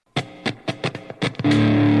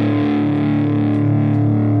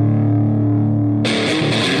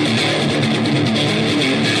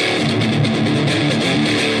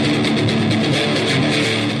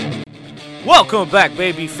Welcome back,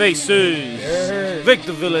 baby faces.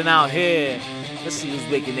 Victor Villain out here. Let's see who's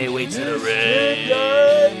making their way to the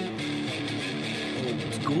ring.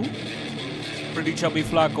 Cool. Pretty chubby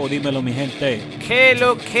flaco, dímelo mi gente. Que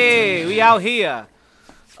lo que? We out here.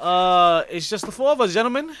 It's just the four of us,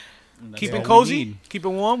 gentlemen. Keep it cozy, keep it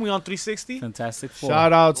warm. We on 360. Fantastic Four.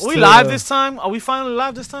 Shout outs. Are we live this time? Are we finally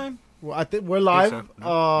live this time? Well, I think we're live.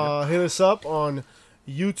 so. Hit us up on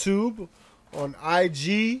YouTube, on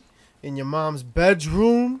IG, in your mom's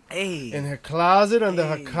bedroom, in her closet, under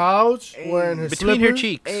her couch, wearing her between slippers. her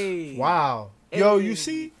cheeks. Hey. Wow. Yo, you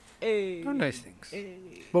see? Hey. Oh, nice things.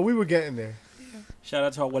 But we were getting there. Shout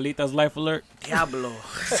out to Abuelita's Life Alert. Diablo.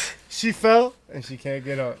 She fell and she can't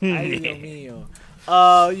get up. Ay, Dios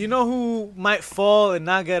mío. You know who might fall and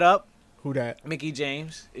not get up? Who that? Mickey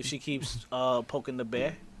James. If she keeps poking the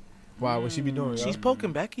bear. Wow, what she be doing? She's yo?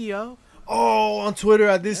 poking Becky, yo. Oh, on Twitter,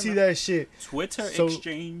 I did see that shit. Twitter So-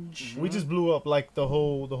 exchange. We just blew up like the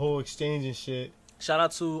whole exchange and shit. Shout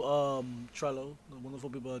out to Trello, the wonderful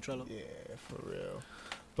people at Trello. Yeah, for real.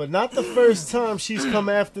 But not the first time she's come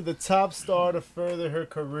after the top star to further her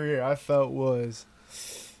career. I felt was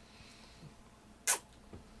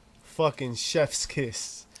fucking chef's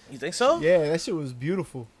kiss. You think so? Yeah, that shit was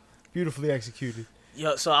beautiful, beautifully executed.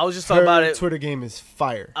 Yo, so I was just talking about it. Twitter game is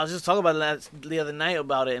fire. I was just talking about it the other night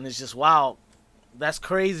about it, and it's just wow, that's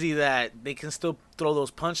crazy that they can still throw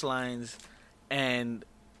those punchlines, and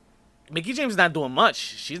Mickey James is not doing much.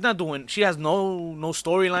 She's not doing. She has no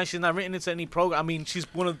storyline. She's not written into any program. I mean, she's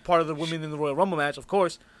part of the women in the Royal Rumble match, of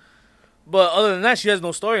course, but other than that, she has no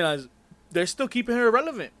storylines. They're still keeping her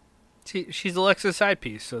relevant. She's Alexa's side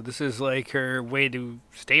piece, so this is like her way to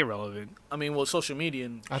stay relevant. I mean, well, social media.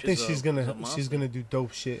 And I think she's a gonna monster. do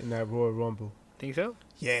dope shit in that Royal Rumble. Think so?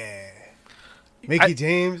 Yeah, Mickey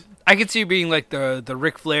James. I could see her being like the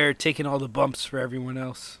Ric Flair taking all the bumps for everyone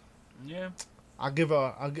else. Yeah. I'll give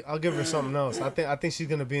her something else. I think she's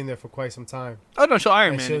gonna be in there for quite some time. Oh no, she'll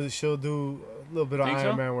Iron And Man. she'll do a little bit of Think so?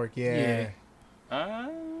 Iron Man work. Yeah. I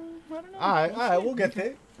don't know. All right, we'll get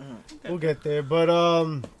there. We'll get there. But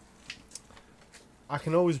I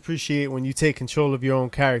can always appreciate when you take control of your own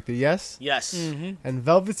character. Yes. Yes. Mm-hmm. And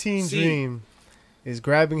Velveteen See. Dream is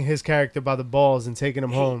grabbing his character by the balls and taking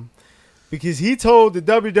him home because he told the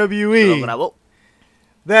WWE Bravo.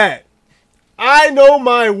 that I know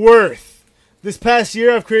my worth. This past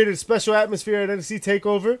year, I've created a special atmosphere at NXT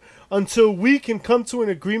TakeOver. Until we can come to an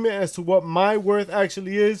agreement as to what my worth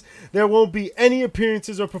actually is, there won't be any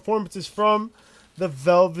appearances or performances from the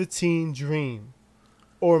Velveteen Dream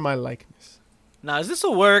or my likeness. Now, is this a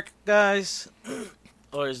work, guys,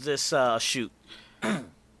 or is this a shoot?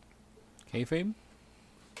 Kayfabe?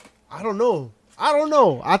 I don't know.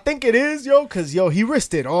 I think it is, yo, because, yo, he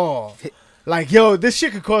risked it all. Like, yo, this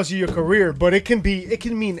shit could cost you your career, but it can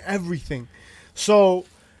mean everything. So,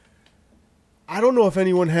 I don't know if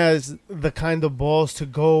anyone has the kind of balls to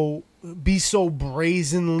go be so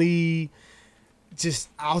brazenly just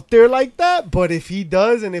out there like that. But if he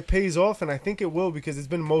does and it pays off, and I think it will because it's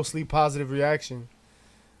been mostly positive reaction,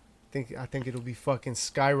 I think it'll be fucking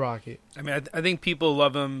skyrocket. I mean, I think people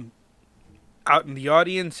love him out in the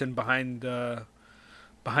audience and behind the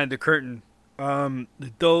curtain.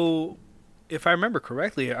 Though, if I remember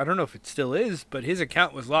correctly, I don't know if it still is, but his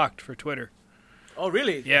account was locked for Twitter. Oh,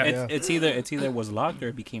 really? Yeah, It's either was locked or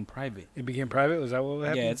it became private. it became private. Was that what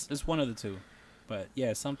happened? Yeah, it's one of the two. But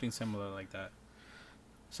yeah, something similar like that.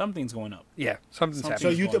 Something's going up. Yeah, something's Something- So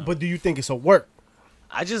happening. but do you think it's a work?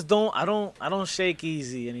 I just don't. I don't shake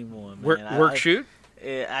easy anymore, man. Work shoot.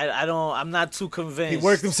 I don't. I'm not too convinced. He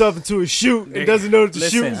worked himself into a shoot and doesn't know that the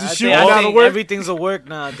Listen, shoot is a I shoot think, and not a work. everything's a work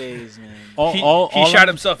nowadays, man. He shot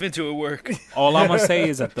himself into a work. All I'm gonna say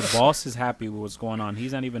is that the boss is happy with what's going on.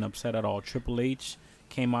 He's not even upset at all. Triple H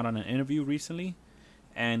came out on an interview recently,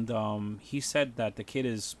 and he said that the kid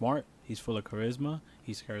is smart. He's full of charisma.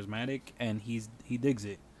 He's charismatic, and he digs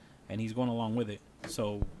it, and he's going along with it.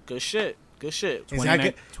 So Good shit. Good shit. Is that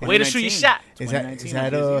good? Way to shoot your shot. Is 2019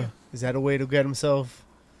 that a way to get himself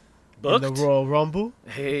Booked. in the Royal Rumble?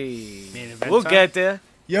 Hey, Main event we'll time? get there.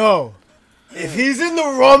 Yo, if he's in the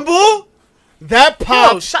Rumble, that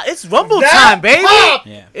pop. Yo, it's Rumble That time, baby. pop!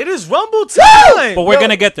 yeah, It is Rumble time. but we're Yo.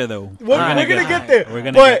 gonna get there though. We're gonna get there. We're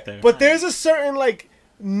gonna but, get there. But there's a certain like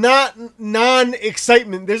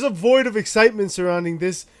non-excitement. There's a void of excitement surrounding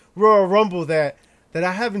this Royal Rumble that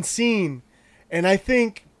I haven't seen, and I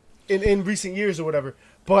think in recent years or whatever.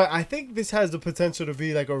 But I think this has the potential to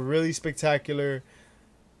be like a really spectacular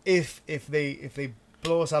if they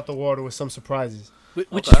blow us out the water with some surprises. Which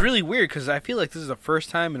Okay. is really weird because I feel like this is the first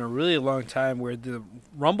time in a really long time where the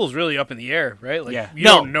Rumble's really up in the air, right? Like, Yeah. you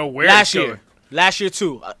No, don't know where last it's year. Last year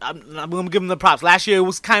too. I'm gonna give him the props. Last year it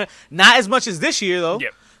was kind of not as much as this year though.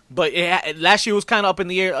 Yep. But last year was kind of up in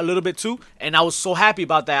the air a little bit too, and I was so happy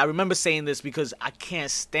about that. I remember saying this because I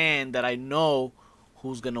can't stand that I know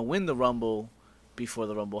who's gonna win the Rumble before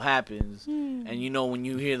the Rumble happens. And you know when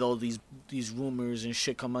you hear all these rumors and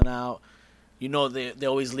shit coming out, you know they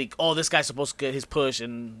always leak. Oh, this guy's supposed to get his push,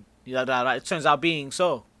 and it turns out being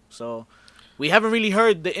so. So we haven't really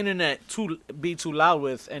heard the internet be too loud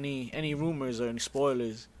with any rumors or any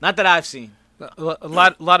spoilers. Not that I've seen. A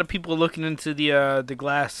lot of people looking into the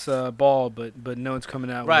glass ball, but no one's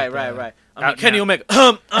coming out. Right. with, I mean, out Kenny now. Omega.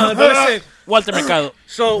 Listen, Walter Mercado.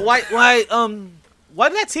 so why did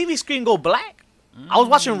that TV screen go black? I was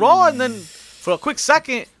watching Raw, and then for a quick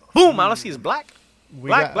second, boom! All I see is black,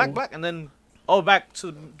 black, and then back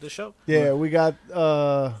to the show. Yeah, we got.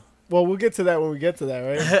 Well, we'll get to that when we get to that,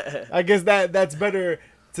 right? I guess that's better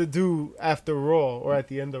to do after Raw or at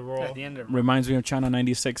the end of Raw. At the end of Reminds me of Channel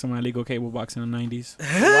 96 on my legal cable box in the 90s.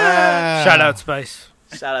 Wow. Shout out Spice.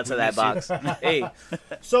 Shout out to that box. Hey,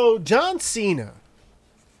 So John Cena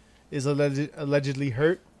is allegedly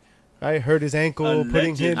hurt. Right, hurt his ankle,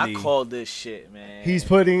 putting him. I called this shit, man. He's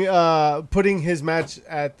putting his match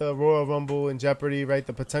at the Royal Rumble in jeopardy, right?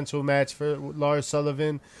 The potential match for Lars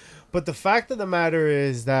Sullivan. But the fact of the matter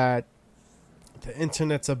is that the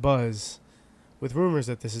internet's abuzz with rumors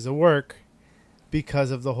that this is a work because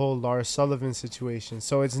of the whole Lars Sullivan situation.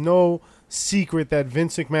 So it's no secret that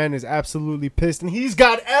Vince McMahon is absolutely pissed, and he's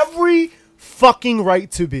got every fucking right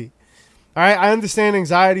to be. All right, I understand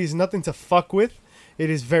anxiety is nothing to fuck with. It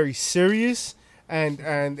is very serious, and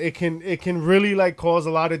it can really like cause a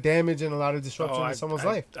lot of damage and a lot of disruption in someone's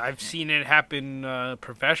life. I've seen it happen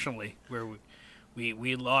professionally where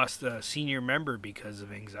we lost a senior member because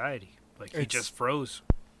of anxiety. Like he just froze.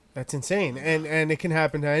 That's insane, and it can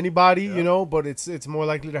happen to anybody, you know. But it's more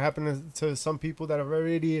likely to happen to some people that have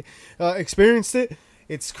already experienced it.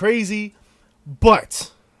 It's crazy,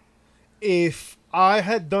 but if I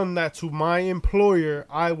had done that to my employer,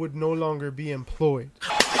 I would no longer be employed. You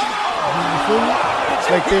feel me?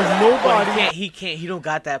 Like there's nobody. He don't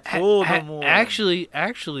got that pull no more.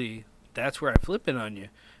 Actually, that's where I flip it on you.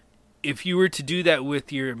 If you were to do that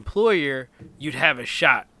with your employer, you'd have a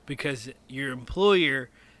shot because your employer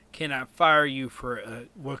cannot fire you for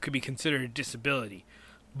what could be considered a disability.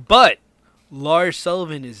 But Lars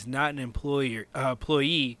Sullivan is not an employee.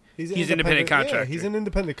 He's an independent contractor. Yeah, he's an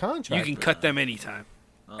independent contractor. You can cut them anytime.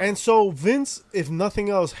 And so Vince, if nothing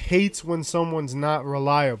else, hates when someone's not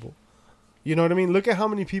reliable. You know what I mean? Look at how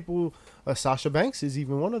many people, Sasha Banks is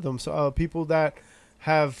even one of them. So people that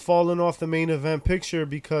have fallen off the main event picture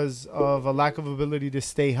because of a lack of ability to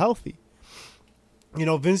stay healthy. You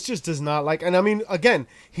know, Vince just does not like, and I mean, again,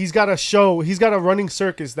 he's got a running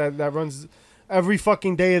circus that runs every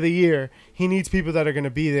fucking day of the year. He needs people that are going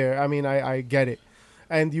to be there. I mean, I get it.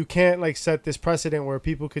 And you can't like set this precedent where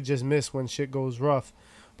people could just miss when shit goes rough.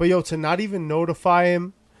 But yo, to not even notify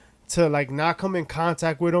him, to like not come in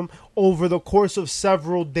contact with him over the course of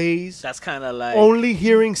several days. That's kind of like only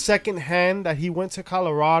hearing secondhand that he went to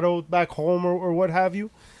Colorado back home or what have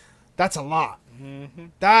you. That's a lot. Mm-hmm.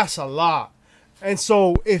 That's a lot. And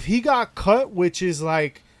so if he got cut, which is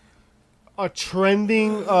like a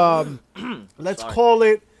trending, let's call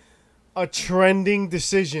it a trending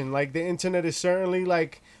decision. Like the internet is certainly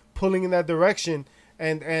like pulling in that direction,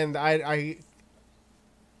 and I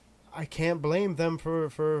can't blame them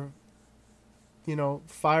for you know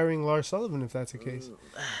firing Lars Sullivan if that's the case.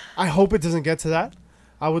 I hope it doesn't get to that.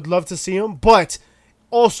 I would love to see him, but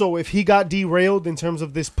also if he got derailed in terms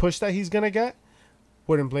of this push that he's gonna get,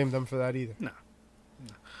 wouldn't blame them for that either. No.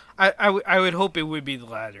 I would hope it would be the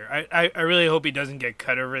latter. I really hope he doesn't get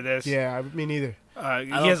cut over this. Yeah, me neither. He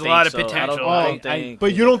has a lot of so. potential.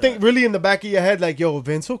 But you don't think really in the back of your head like, yo,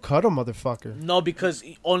 Vince will cut a motherfucker? No, because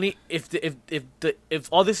only if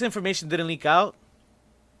all this information didn't leak out,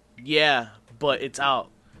 yeah, but it's out.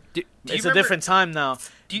 It's a different time now.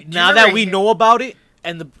 Now that we know about it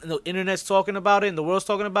and the internet's talking about it and the world's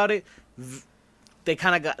talking about it, they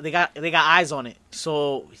kind of got eyes on it.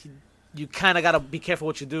 So you kind of got to be careful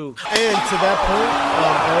what you do. And to that point,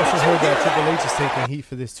 I also heard that Triple H is taking heat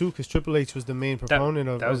for this too, because Triple H was the main proponent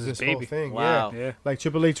of this whole thing. Wow. Yeah, like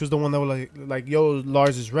Triple H was the one that was like, yo,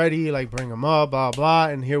 Lars is ready, like bring him up, blah blah,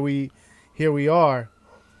 and here we are.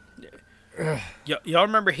 Y'all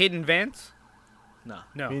remember Hayden Vance?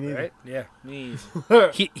 No, Me neither. Right? Yeah. me.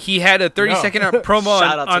 He had a 30-second promo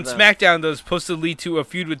Shout out to on them. SmackDown that was supposed to lead to a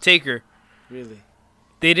feud with Taker. Really.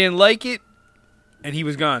 They didn't like it, and he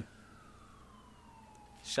was gone.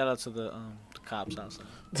 Shout out to the cops outside.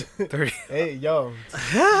 30. Hey, yo,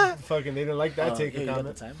 fucking, they didn't like that Taker you got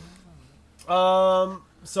comment. the time?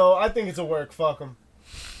 So I think it's a work. Fuck him.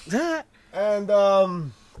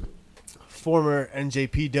 And former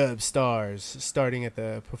NJP Dub stars starting at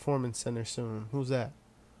the Performance Center soon. Who's that?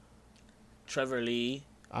 Trevor Lee.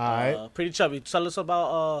 All right. Pretty chubby. Tell us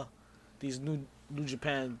about these New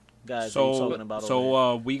Japan guys that you're talking about.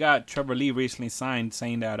 So we got Trevor Lee recently signed,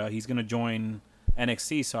 saying that he's gonna join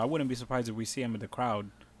NXT. So I wouldn't be surprised if we see him in the crowd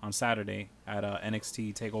on Saturday at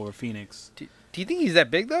NXT Takeover Phoenix. Do you think he's that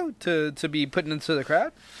big though to be putting into the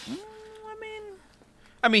crowd?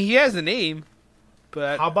 I mean, he has a name,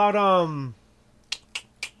 but How about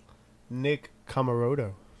Nick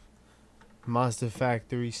Camaroto, Monster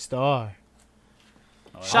Factory star?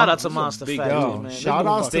 Shout out to Those are Monster big Factory, Yo, man. shout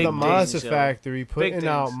They're outs to doing the big Monster things, yo. Factory putting Big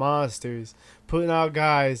out things. monsters, putting out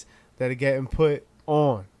guys that are getting put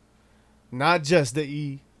on, not just the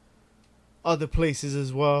E, other places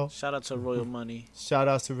as well. Shout out to Royal Money. Shout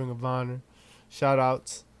outs to Ring of Honor. Shout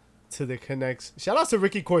outs to the Connects. Shout outs to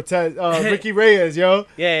Ricky Cortez, Ricky Reyes, yo.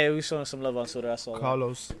 Yeah, we showing some love on Twitter. I saw that.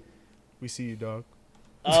 Carlos, we see you, dog.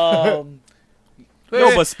 No,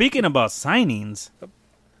 but speaking about signings,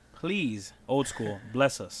 please, old school,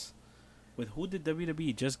 bless us. With who did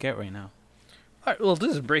WWE just get right now? All right, well,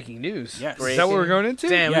 this is breaking news. Yes. Is that what we're going into?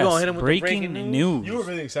 Damn, Yes, we gonna hit him with breaking the breaking news. You were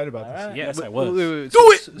really excited about this. All right. Yes, I Wait, was. wait, wait.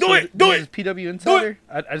 Do it! So Do it! this is PW Insider.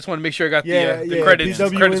 I just want to make sure I got the credits.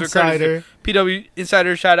 PW Credits Insider. PW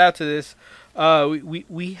Insider. Shout out to this.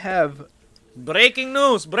 We have Breaking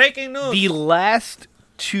news! Breaking news! the last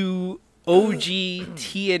two OG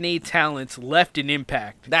TNA talents left in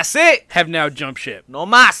Impact That's it. have now jumped ship. No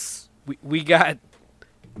mas. We got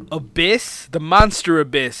Abyss, the Monster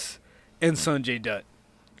Abyss, and Sanjay Dutt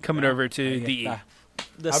coming over to the E. The I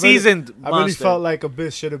really- seasoned I really monster. felt like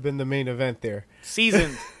Abyss should have been the main event there.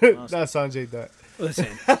 Seasoned. Not Sanjay Dutt. Listen,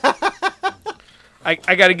 I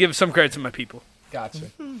got to give some credit to my people.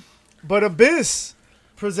 Gotcha. But Abyss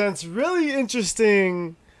presents really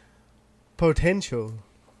interesting potential.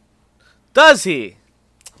 Does he?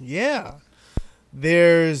 Yeah.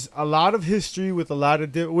 There's a lot of history with a lot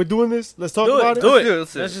of... we're doing this? Let's talk about it? Do it.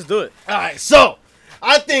 Let's do it. Let's just do it. All right, so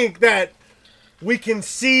I think that we can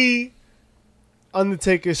see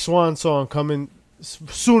Undertaker's swan song coming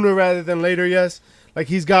sooner rather than later, yes? Like,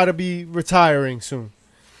 he's got to be retiring soon.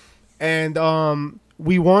 And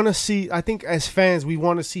we want to see... I think as fans, we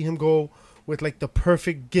want to see him go with, like, the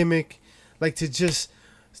perfect gimmick. Like, to just...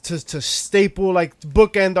 To staple, like,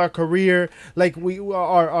 bookend our career, like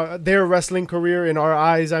their wrestling career in our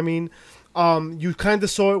eyes. I mean, you kind of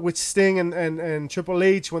saw it with Sting and Triple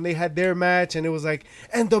H when they had their match, and it was like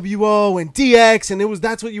NWO and DX, and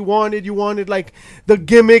that's what you wanted. You wanted, like, the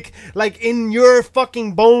gimmick, like, in your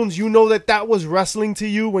fucking bones. You know that was wrestling to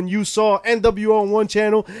you when you saw NWO on one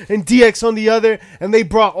channel and DX on the other, and they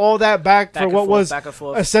brought all that back for and what forth, was back and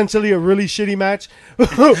forth. essentially a really shitty match.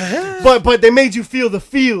 but they made you feel the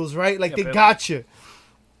feels, right? Like, they got you.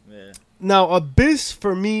 Yeah. Now, Abyss,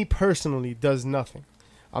 for me personally, does nothing.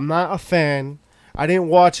 I'm not a fan. I didn't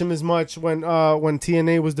watch him as much when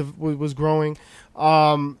TNA was growing.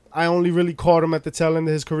 I only really caught him at the tail end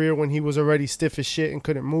of his career when he was already stiff as shit and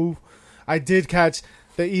couldn't move. I did catch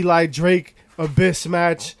the Eli Drake Abyss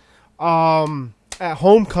match at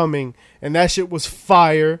Homecoming, and that shit was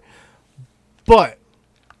fire. But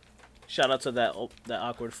Shout out to that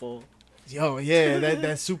awkward fall. yo, yeah, that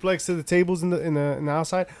suplex to the tables in the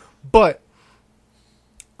outside. But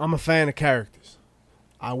I'm a fan of characters.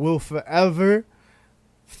 I will forever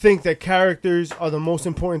think that characters are the most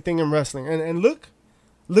important thing in wrestling. And look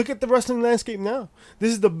at the wrestling landscape now.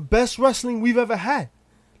 This is the best wrestling we've ever had.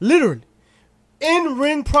 Literally.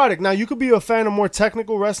 In-ring product. Now, you could be a fan of more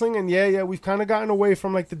technical wrestling, and yeah, we've kind of gotten away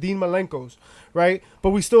from, like, the Dean Malenkos, right? But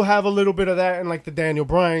we still have a little bit of that in, like, the Daniel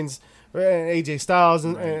Bryans, and AJ Styles,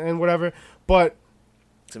 and whatever. But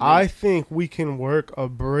I think we can work a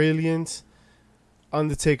brilliant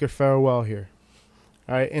Undertaker farewell here.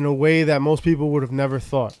 All right, in a way that most people would have never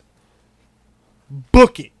thought.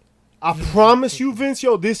 Book it. I promise you, Vince,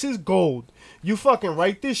 yo, this is gold. You fucking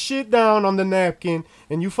write this shit down on the napkin,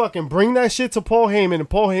 and you fucking bring that shit to Paul Heyman, and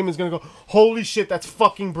Paul Heyman's going to go, holy shit, that's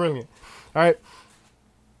fucking brilliant. All right?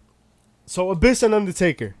 So, Abyss and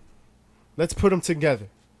Undertaker, let's put them together.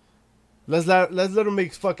 Let's let them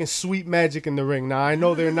make fucking sweet magic in the ring. Now, I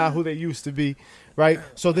know they're not who they used to be, right?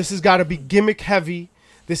 So, this has got to be gimmick heavy.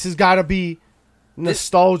 This has got to be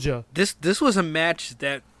nostalgia. This was a match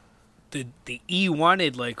that the E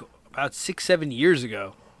wanted, like, about 6-7 years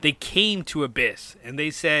ago. They came to Abyss and they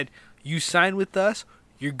said, you sign with us,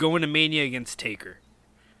 you're going to Mania against Taker.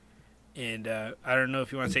 And I don't know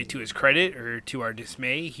if you want to say to his credit or to our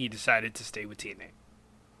dismay, he decided to stay with TNA.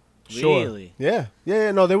 Sure. Really? Yeah.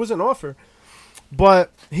 No, there was an offer.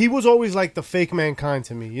 But he was always like the fake Mankind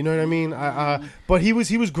to me. You know what I mean? But he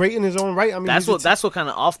was great in his own right. I mean, That's what kind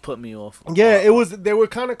of off put me off. Yeah, it was. They were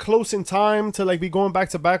kind of close in time to like be going back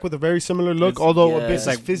to back with a very similar look. Although Abyss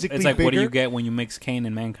is physically it's like bigger. what do you get when you mix Kane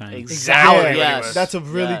and Mankind? Exactly. Yeah, Yes. that's a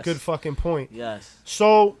really Yes. good fucking point. Yes.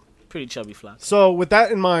 So Pretty chubby flock. So with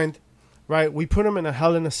that in mind, right, we put him in a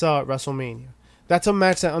Hell in a Cell at WrestleMania. That's a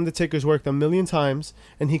match that Undertaker's worked a million times,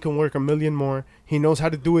 and he can work a million more. He knows how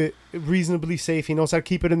to do it reasonably safe. He knows how to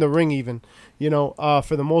keep it in the ring, even,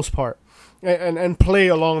 for the most part, and play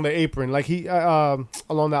along the apron, like along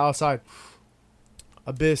the outside.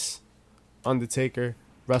 Abyss, Undertaker,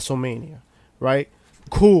 WrestleMania, right?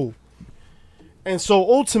 Cool. And so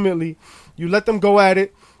ultimately, you let them go at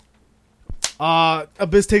it.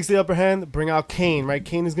 Abyss takes the upper hand. Bring out Kane, right?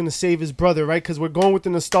 Kane is gonna save his brother, right? Because we're going with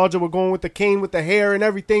the nostalgia. We're going with the Kane with the hair and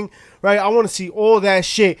everything, right? I want to see all that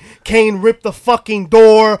shit. Kane ripped the fucking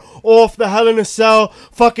door off the Hell in a Cell.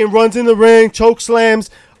 Fucking runs in the ring, choke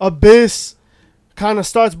slams. Abyss kind of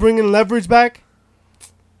starts bringing leverage back.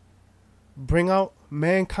 Bring out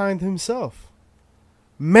Mankind himself.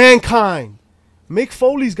 Mankind. Mick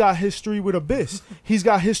Foley's got history with Abyss. He's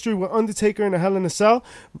got history with Undertaker in the Hell in a Cell,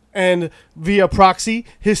 and via proxy,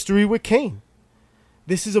 history with Kane.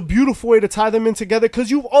 This is a beautiful way to tie them in together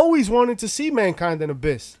because you've always wanted to see Mankind and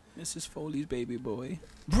Abyss. This is Foley's baby boy.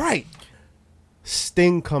 Right.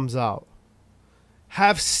 Sting comes out.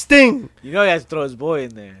 Have Sting. You know he has to throw his boy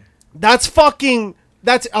in there. That's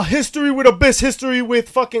a history with Abyss, history with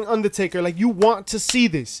fucking Undertaker. Like, you want to see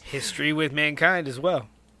this. History with Mankind as well.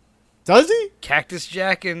 Does he? Cactus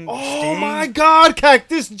Jack and Oh Sting. my God,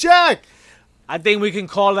 Cactus Jack. I think we can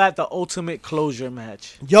call that the ultimate closure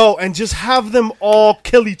match. Yo, and just have them all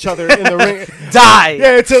kill each other in the ring. Die.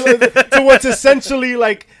 Yeah, to what's essentially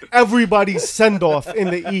like everybody's send off in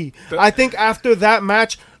the E. I think after that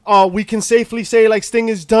match, we can safely say like Sting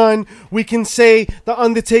is done. We can say the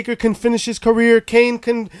Undertaker can finish his career. Kane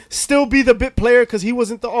can still be the bit player because he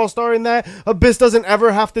wasn't the all-star in that. Abyss doesn't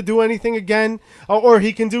ever have to do anything again, or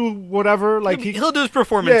he can do whatever. Like he'll do his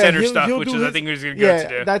performance center stuff, he'll which do is I his- think he's gonna go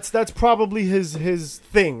to do. that's probably his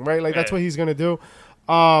thing, right? Like that's Yeah. what he's gonna do.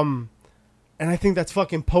 And I think that's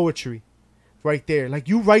fucking poetry, right there. Like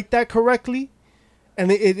you write that correctly,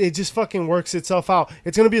 and it just fucking works itself out.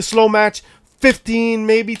 It's gonna be a slow match. 15,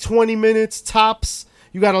 maybe 20 minutes tops.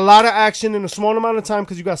 You got a lot of action in a small amount of time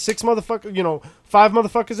because you got 5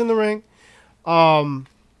 motherfuckers in the ring.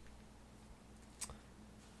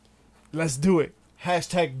 Let's do it.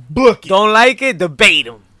 Hashtag book it. Don't like it? Debate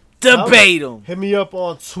him. Debate him. Hit me up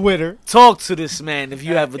on Twitter. Talk to this man if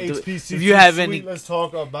you have HPC if you have Sweet. any Let's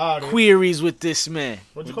talk about it. queries with this man.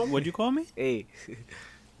 What'd you call me? What'd you call me? Hey.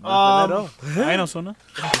 Nothing at all. I know, Sona.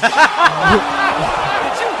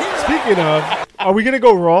 Speaking of, are we gonna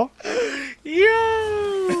go Raw?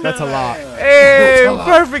 Yo. That's a lot. Hey,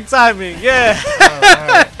 perfect timing. Yeah.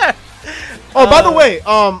 Oh, by the way,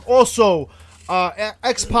 also,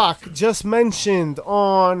 X-Pac just mentioned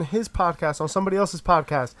on his podcast, on somebody else's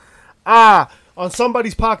podcast, on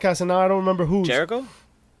somebody's podcast, and now I don't remember whose. Jericho?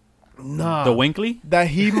 Nah, The Winkley? that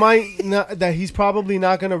he might not, that he's probably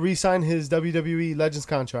not gonna re-sign his WWE Legends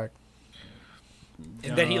contract.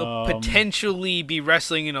 And that he'll potentially be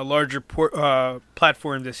wrestling in a larger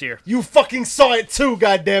platform this year. You fucking saw it too,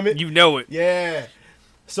 goddammit. You know it. Yeah.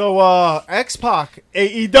 So, X-Pac,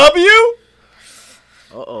 AEW?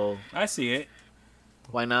 Uh-oh. I see it.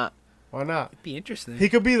 Why not? Why not? Be interesting. He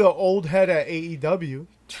could be the old head at AEW.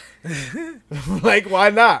 Like, why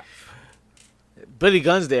not? Billy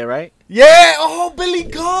Gunn's there, right? Yeah. Oh, Billy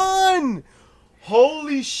Gunn.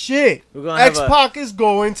 Holy shit. We're gonna have X-Pac is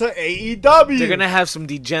going to AEW. They're gonna have some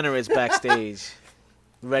degenerates backstage,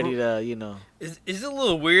 ready to, Is it a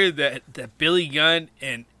little weird that Billy Gunn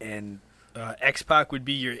and X-Pac would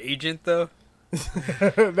be your agent though?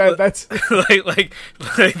 That's like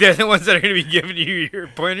they're the ones that are gonna be giving you your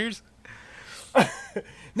pointers.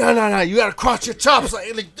 no. You gotta crotch your chops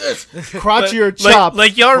like this. Crotch your Like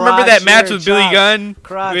chops. y'all remember that Crotch match your with Billy chops. Gunn?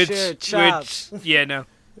 Crotch your chops. Yeah, no.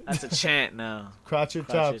 That's a chant now. Crotch your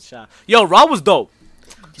Crotch your chops. chop. Yo, Raw was dope.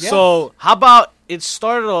 Yes. So how about it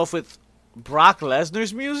started off with Brock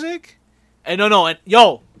Lesnar's music? And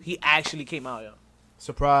no, he actually came out, yo.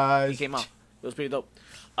 Surprise. He came out. It was pretty dope.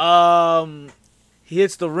 He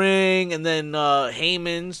hits the ring, and then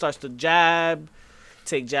Heyman starts to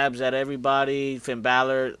take jabs at everybody. Finn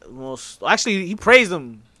Balor actually he praised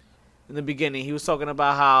him in the beginning. He was talking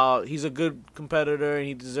about how he's a good competitor and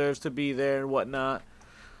he deserves to be there and whatnot.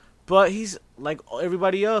 But he's like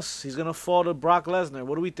everybody else. He's gonna fall to Brock Lesnar.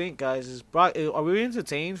 What do we think, guys? Are we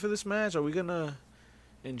entertained for this match? Are we gonna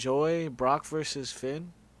enjoy Brock versus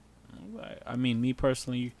Finn? I mean, me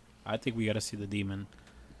personally, I think we got to see the Demon.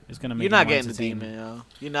 It's gonna make. You're not getting the Demon, yo.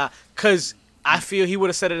 You're not, cause I feel he would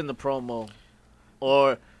have said it in the promo,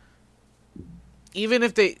 or even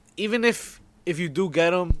if you do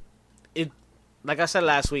get him, it like I said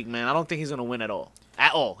last week, man. I don't think he's gonna win at all.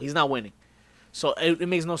 At all, he's not winning. So it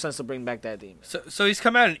makes no sense to bring back that Demon. So he's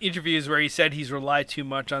come out in interviews where he said he's relied too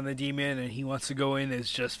much on the Demon and he wants to go in as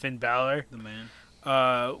just Finn Balor, the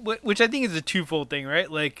man. Which I think is a twofold thing, right?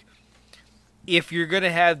 Like, if you're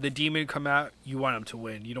gonna have the Demon come out, you want him to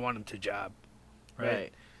win. You don't want him to job,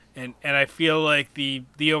 right? And I feel like the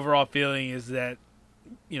overall feeling is that,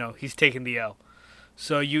 you know, he's taking the L.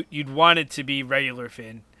 So you'd want it to be regular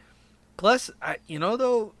Finn. Plus, I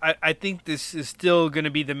think this is still going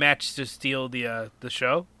to be the match to steal the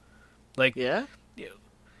show. Like, Yeah.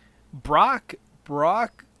 Brock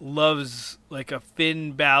loves like a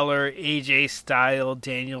Finn Balor, AJ style,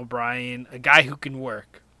 Daniel Bryan, a guy who can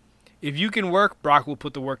work. If you can work, Brock will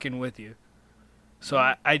put the work in with you. So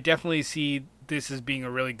I definitely see this as being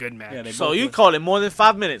a really good match. Yeah, So you call it more than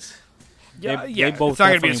 5 minutes? They it's both not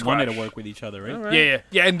gonna be a definitely wanted squash. to work with each other, right? All right.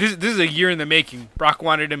 Yeah. And this is a year in the making. Brock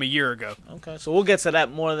wanted him a year ago. Okay, so we'll get to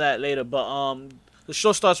that more of that later. But the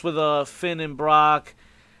show starts with Finn and Brock,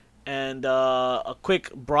 and a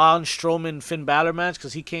quick Braun Strowman Finn Balor match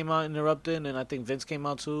because he came out interrupting, and I think Vince came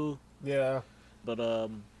out too. Yeah. But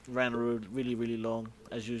ran really really long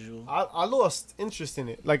as usual. I lost interest in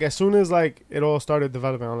it. Like, as soon as, like, it all started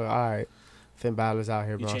developing, I'm like, all right, Finn Balor's out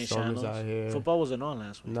here, You Braun changed Strowman's channels. out here. Football wasn't on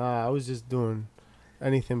last week. Nah, I was just doing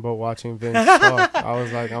anything but watching Vince talk. I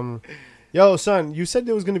was like, yo, son, you said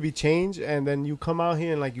there was going to be change, and then you come out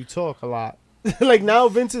here and, like, you talk a lot. Like, now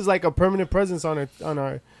Vince is, like, a permanent presence on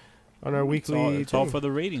our weekly It's all thing. for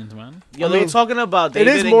the ratings, man. Yo, I they were mean, talking about it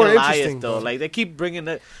David is and more Goliath interesting, though. though. Like they keep bringing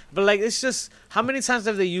it, but like it's just how many times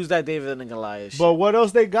have they used that David and Goliath? But what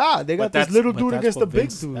else they got? They got But this little but dude that's against what the big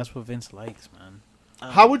Vince- dude. That's what Vince likes, man.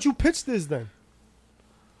 How would you pitch this then?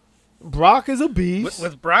 Brock is a beast.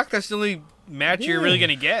 With Brock, that's the only match you're really Yeah.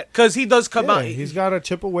 going to get. Because he does come Yeah, out. he's got to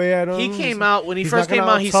chip away at him. He came out when he he's first not came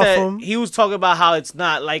gonna out. He out-tough said him. he was talking about how it's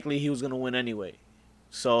not likely he was gonna win anyway.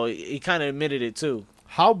 So he kind of admitted it too.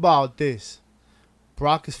 How about this?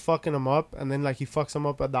 Brock is fucking him up, and then, like, he fucks him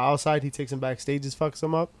up at the outside. He takes him backstage, just fucks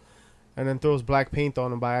him up, and then throws black paint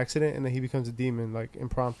on him by accident, and then he becomes a demon, like,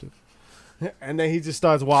 impromptu. And then he just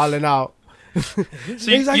starts wilding out. So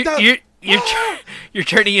He's like that. you're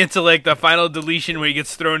turning into like the final deletion where he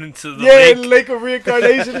gets thrown into the Yeah, lake. Lake of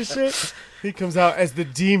Reincarnation and shit. He comes out as the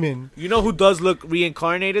demon. You know who does look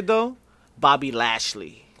reincarnated though? Bobby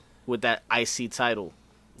Lashley with that IC title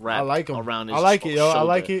wrapped I like him. around his I like it, yo. I shoulder.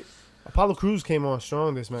 like it. Apollo Crews came on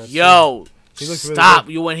strong this match. Yo, He looks really stop!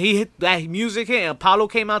 good. You when he hit that music hit and Apollo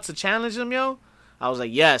came out to challenge him, yo. I was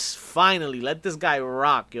like, yes, finally, let this guy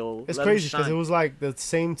rock, yo. It's Let him crazy because shine. it was like the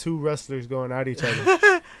same two wrestlers going at each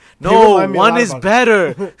other. No, remind me a one lot is about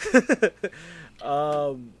better. Drew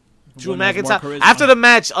One has more McIntyre. charisma. After the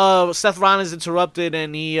match, Seth Rollins interrupted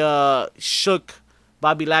and he shook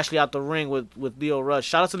Bobby Lashley out the ring with Leo Rush.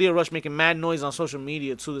 Shout out to Leo Rush making mad noise on social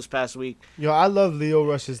media too this past week. Yo, I love Leo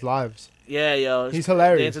Rush's lives. Yeah, yo, He's they're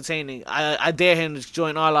hilarious. entertaining. I dare him to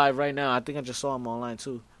join our live right now. I think I just saw him online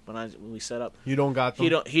too when we set up. You don't got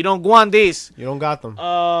them. He don't go on this. You don't got them.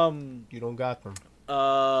 Um. You don't got them.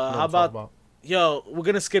 How about yo? We're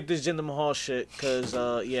gonna skip this Jinder Mahal shit because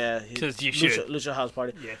yeah. 'Cause you Lucha, should. Lucha House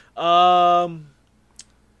Party. Yeah.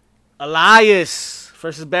 Elias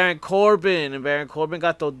versus Baron Corbin, and Baron Corbin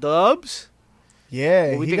got the dubs.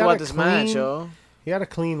 Yeah, What we he think got about a this clean, match, yo? He got a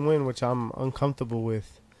clean win, which I'm uncomfortable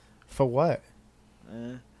with. For what?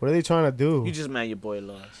 Eh, What are they trying to do? you just mad your boy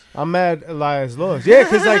lost. I'm mad Elias lost. Yeah,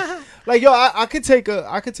 because like yo, I could take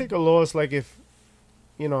a loss like if,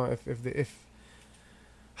 you know,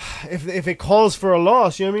 if it calls for a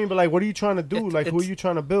loss, you know what I mean? But like, what are you trying to do? Like, who are you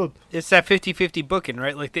trying to build? It's that 50-50 booking,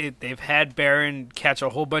 right? Like they've had Baron catch a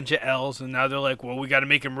whole bunch of L's, and now they're like, well, we got to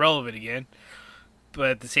make him relevant again. But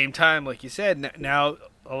at the same time, like you said, now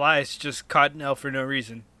Elias just caught an L for no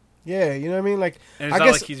reason, Yeah, you know what I mean? Like, and it's I not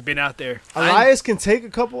guess like he's been out there. Elias can take a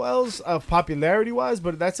couple L's of popularity wise,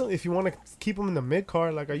 but that's if you want to keep him in the mid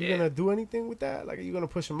card. Like, are you Yeah. gonna do anything with that? Like, are you gonna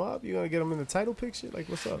push him up? You gonna get him in the title picture? Like,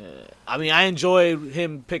 what's up? Yeah. I mean, I enjoy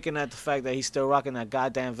him picking at the fact that he's still rocking that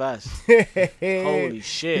goddamn vest. Holy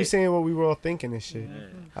shit! He's saying what we were all thinking and shit.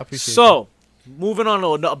 I appreciate. So, moving on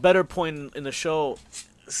to a better point in the show.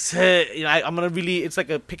 You know, I'm gonna really. It's like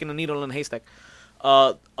a picking a needle in a haystack.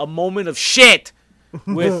 A moment of shit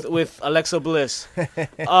with Alexa Bliss.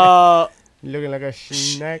 that. Looking like a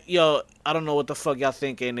snack. Yo, I don't know what the fuck y'all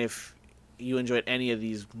thinking if you enjoyed any of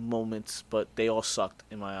these moments, but they all sucked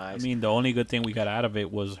in my I eyes. mean, the only good thing we got out of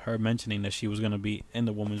it was her mentioning that she was gonna be in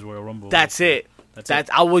the Women's Royal Rumble. That's it. That's it.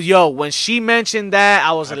 I was when she mentioned that,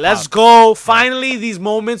 I was like, I let's popped. go. Finally, these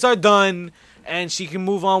moments are done, and she can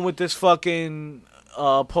move on with this fucking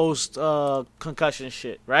post concussion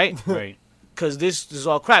shit, right? Right. Because this is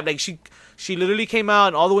all crap. Like she literally came out,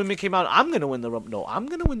 and all the women came out. I'm gonna win the Rumble. No, I'm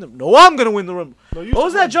gonna win the. No, I'm gonna win the Rumble. No, you What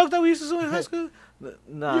was should that win. joke that we used to do in high school?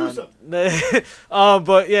 Nah. Use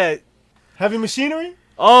But yeah. Heavy Machinery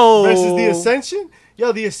Oh. versus the Ascension.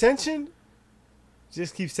 Yo, the Ascension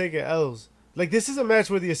just keeps taking L's. Like, this is a match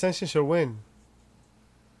where the Ascension should win.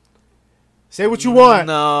 Say what you want.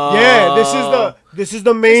 No. Yeah, this is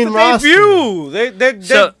the main It's the roster. debut. They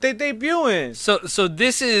So- debuting. So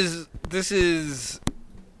this is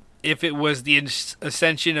if it was the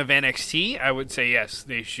ascension of NXT, I would say yes,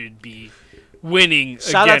 they should be winning.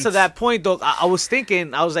 Shout out against, to that point though. I was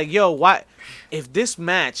thinking, I was like, yo, why? If this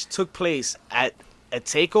match took place at a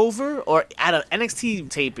takeover or at an NXT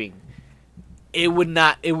taping, it would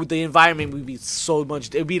not. It would the environment would be so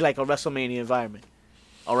much. It would be like a WrestleMania environment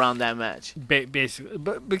around that match. basically,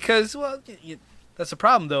 but because that's the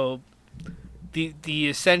problem though. The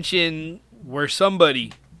Ascension were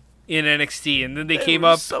somebody in NXT, and then they came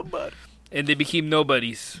up Somebody. and they became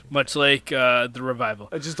nobodies, much like the Revival.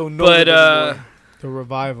 I just don't know. But them anymore. The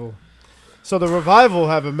Revival. So the Revival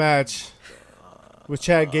have a match with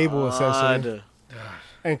Chad Gable essentially,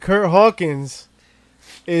 and Kurt Hawkins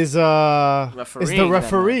is the Refereeing that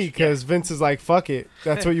referee match. because Vince is like, fuck it,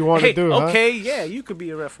 that's what you want Hey, to do, huh? okay, yeah, you could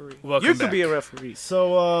be a referee. Welcome you could back. be a referee.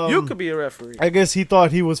 So You could be a referee. I guess he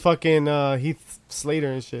thought he was fucking Heath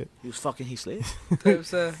Slater and shit. He was fucking Heath Slater.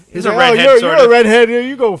 He's He's a like, redhead, you're sort a of. redhead here.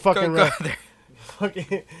 You go fucking Go red. there.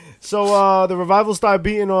 Fucking. So the Revival start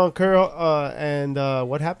beating on Kurt, and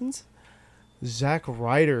what happens? Zack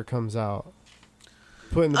Ryder comes out,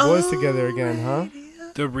 putting the boys together again, huh?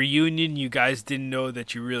 The reunion you guys didn't know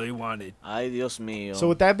that you really wanted. Ay, Dios mío. So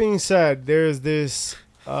with that being said, there's this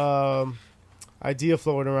idea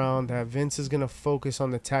floating around that Vince is gonna focus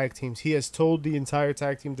on the tag teams. He has told the entire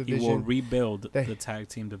tag team He will division. rebuild They- the tag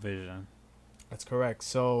team division. That's correct.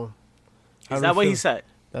 So how is do that we what he feel? said?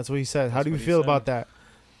 That's what he said. How That's do you what he feel said. about that?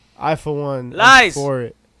 I, for one, am Lies. for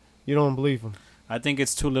it. You don't believe him. I think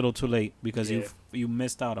it's too little, too late because Yeah. you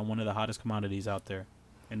missed out on one of the hottest commodities out there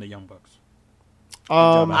in the Young Bucks.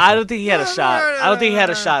 Um, I don't think he had a shot. I don't think he had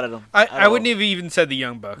a shot at him. I wouldn't have even said the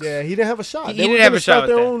Young Bucks. yeah, he didn't have a shot. He They didn't were have gonna a shot start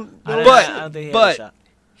with their that. own. I their don't, own But- I don't think he but- had a shot.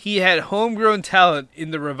 He had homegrown talent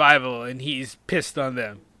in the Revival, and he's pissed on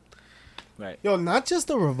them. Right. Yo, not just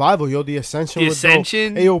the Revival, yo, the Ascension The was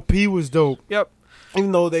Ascension? dope. AOP was dope. Yep.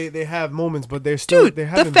 Even though they have moments, but they're still Dude, they the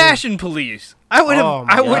haven't Fashion Police. I would have Oh,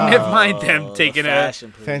 my I wouldn't have God. mind them Oh, taking the a fashion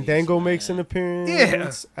been. police, Fandango man. makes an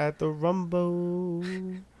appearance Yeah. at the Rumble.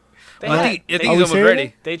 They, I had- think they, Are he's we almost saying ready.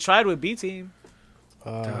 it? they tried with B Team.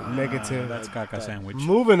 Negative. That's Caca sandwich.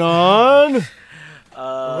 Moving on.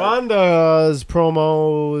 Uh, Ronda's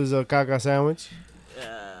promo is a caca sandwich.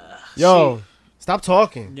 Yo, stop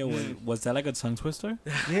talking. Yo, was that like a tongue twister?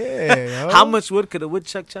 Yeah, yo. How much wood could a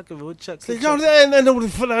woodchuck chuck if a woodchuck Say, could yo,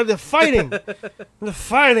 chuck? they're fighting. They're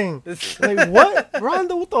fighting. Like, what?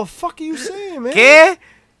 Ronda, what the fuck are you saying, man? ¿Qué?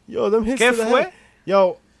 Yo, them hits ¿Qué to the fue? head.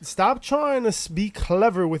 Yo, stop trying to be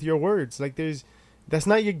clever with your words. Like, that's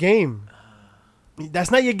not your game.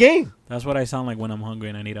 That's not your game. That's what I sound like when I'm hungry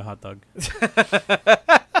and I need a hot dog.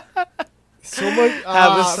 So much.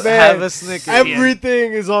 Have man, a Snickers.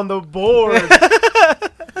 everything is on the board.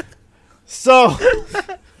 So,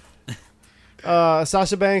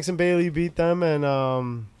 Sasha Banks and Bailey beat them,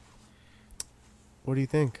 and what do you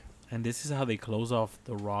think? And this is how they close off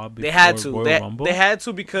the Raw before They had to. Royal They, Rumble. they had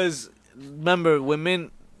to because remember,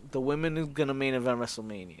 the women is gonna main event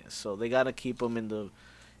WrestleMania, so they gotta keep them in the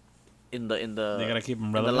They gotta keep them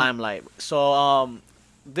in the relevant. limelight. So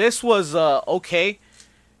this was okay.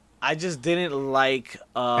 I just didn't like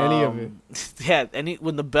Any of it. Yeah,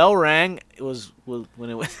 when the bell rang, it was when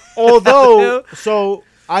it went. Although, so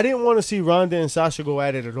I didn't want to see Ronda and Sasha go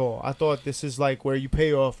at it at all. I thought this is like where you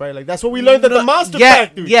pay off, right? Like that's what we learned at the Monster yeah,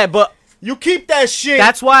 Factory. yeah, but You keep that shit.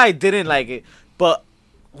 that's why I didn't like it. But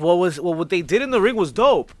what they did in the ring was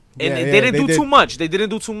dope. And Yeah, they yeah, didn't they do did. too much. They didn't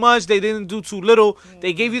do too much. They didn't do too little.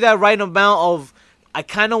 They gave you that right amount of. I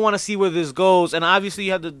kind of want to see where this goes. And obviously,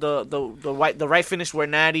 you had the right finish where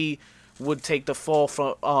Natty would take the fall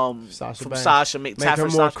from Sasha from Banks. Sasha, Make tap her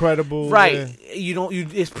for more Sasha. credible. Right. yeah.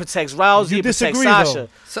 It protects Rousey. You It protects disagree, Sasha.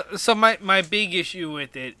 though. So my big issue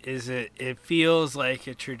with it is it feels like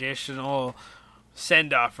a traditional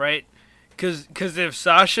send off, right? Because if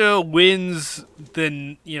Sasha wins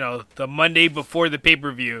the Monday before the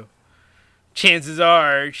pay-per-view, chances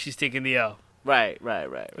are she's taking the L. Right.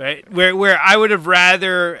 Right? Where I would have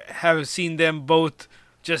rather have seen them both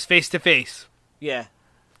just face to face, Yeah.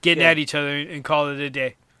 getting Yeah. at each other and call it a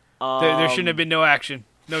day. There shouldn't have been no action,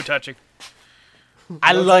 no touching,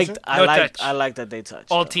 I No liked. touching? I No liked. touch. I liked that they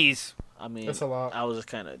touched. all though. tease. I mean, That's a lot. I was just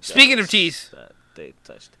kind of. Speaking of tease. that they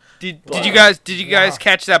touched Did Wow. you guys Wow.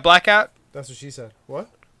 catch that blackout? That's what she said. What?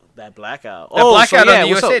 that blackout. That blackout on the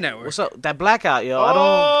what's USA up? Network. What's up? That blackout, yo. I don't.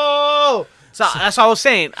 Oh, So that's what I was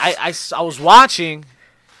saying. I was watching,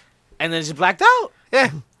 and then it just blacked out,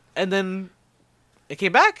 Yeah. and then it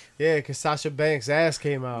came back. yeah, because Sasha Banks' ass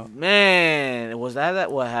came out. Man, was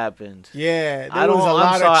that what happened? Yeah, there I don't. was a lot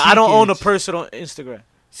I'm of sorry. I don't own a cheekage. person on Instagram.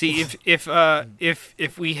 See,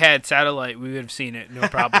 if we had satellite, we would have seen it, no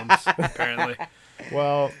problems. Apparently,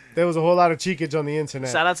 Well, there was a whole lot of cheekage on the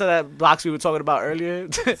internet. Shout out to that box we were talking about earlier.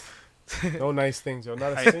 No nice things, yo.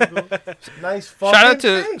 Not a single nice fucking shout out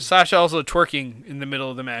to thing. Sasha also twerking in the middle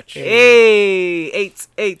of the match. Hey,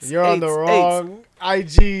 eight. You're on the wrong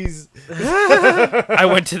IGs. I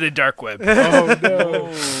went to the dark web. Oh, no.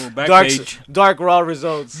 Oh, backstage. Dark raw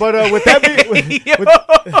results. But with that being... Yo,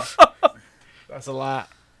 That's a lot.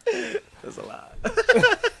 that's a lot.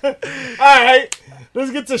 All right.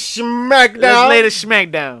 Let's get to SmackDown. Let's lay the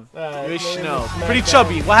SmackDown. All right, Rich lay the Snow. SmackDown. Pretty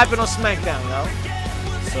chubby. What happened on SmackDown, yo?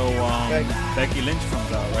 So Becky Lynch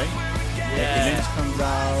comes out, right? Becky Lynch comes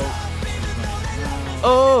out.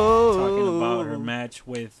 Oh. Talking about her match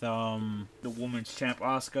with the women's champ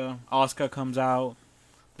Asuka. Asuka comes out.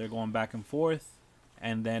 They're going back and forth.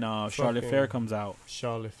 And then Charlotte Flair comes out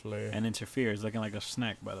Charlotte Flair. and interferes, looking like a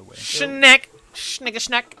snack, by the way. Snack.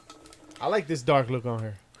 Snack. I like this dark look on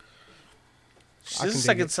her. I This is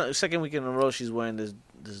can dig second week in a row she's wearing this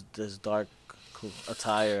dark cool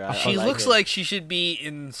attire. I She like looks it. like she should be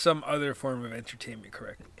in some other form of entertainment,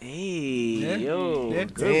 correct? Hey, Yeah. yo, Yeah.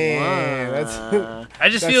 good Damn, one. that's- I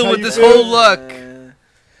just That's feel how with you this feel? whole look.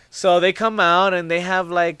 So they come out and they have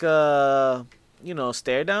like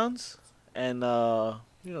stare downs, and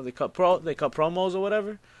they cut promos or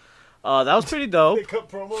whatever. That was pretty dope. They cut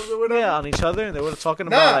promos or whatever. Yeah, on each other, and they were talking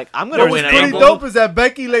Nah, about like I'm what gonna was win an pretty angle. dope is that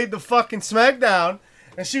Becky laid the fucking SmackDown,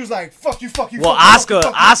 and she was like, "Fuck you, fuck you." Well, fuck you, fuck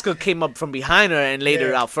you, fuck you." Asuka came up from behind her and laid her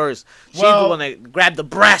Yeah. out first. She's Well- the one that grabbed the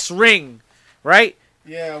brass ring, right?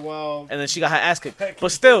 Yeah, well, And then she got her ass kicked. Becky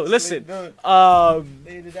But still, laid listen. it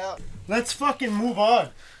laid it out. Let's fucking move on.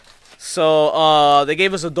 So they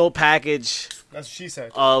gave us a dope package That's what she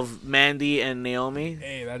said. of Mandy and Naomi.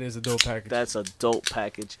 Hey, that is a dope package. That's a dope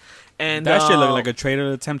package. And That shit look like a trailer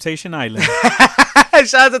to Temptation Island.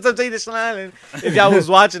 shout out to Temptation Island. If y'all was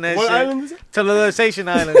watching that What shit. island is it? Temptation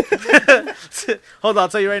Island. Hold on, I'll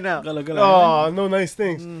tell you right now. Oh, no nice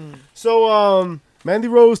things. So, Mandy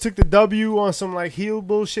Rose took the W on some like heel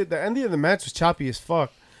bullshit. The ending of the match was choppy as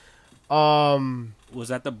fuck. Was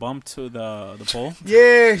that the bump to the pole?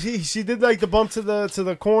 Yeah, she did like the bump to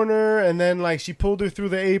the corner, and then like she pulled her through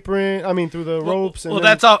the apron. I mean, through the ropes. And Well,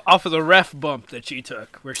 then, that's off of the ref bump that she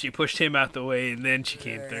took, where she pushed him out the way and then she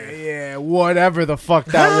came through. yeah, whatever the fuck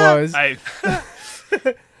that was.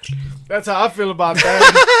 That's how I feel about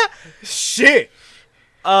that. Shit.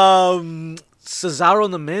 Cesaro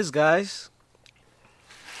and The Miz, guys.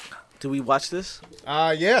 Did we watch this?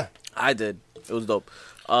 Yeah. I did. It was dope.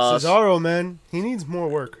 Cesaro, man, he needs more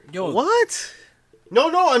work. What? No,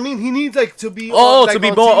 I mean he needs like to be. Oh, on, like, to be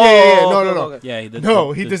on more. TV. Yeah, Oh, no, okay, no. okay. Yeah,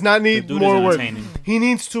 No, he does not need the dude more is work. entertaining. He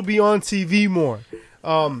needs to be on TV more.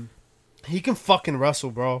 He can fucking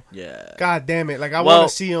wrestle, bro. Yeah. God damn it! Like I Well- want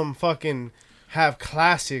to see him fucking have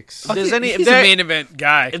classics. If there's any, He's a main event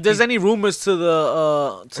guy. if there's any rumors to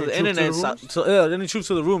the Any truth to the internet, rumors? any truth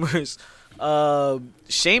to the rumors,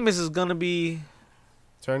 Sheamus is gonna be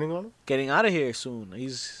Turning on him getting out of here soon.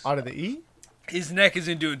 He's out of the E. His neck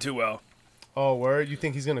isn't doing too well. Oh, word! You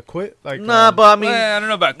think he's gonna quit? Like nah, but I mean, Well, I don't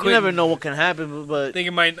know about you quitting. never know what can happen. I But think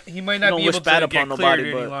he might not don't be wish able bad to upon get nobody,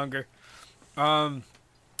 cleared any but- longer.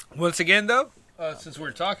 Once again, though, since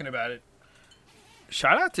we're talking about it,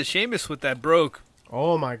 shout out to Sheamus with that broke.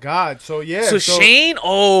 oh my God! So yeah, so Shane,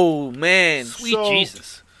 oh man, Sweet So-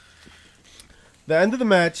 Jesus. the end of the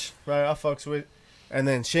match, right? I fucks with, and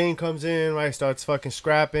then Shane comes in, right? Starts fucking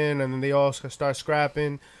scrapping, and then they all start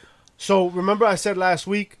scrapping. So remember, I said last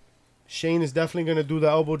week, Shane is definitely gonna do the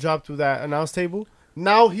elbow drop through that announce table.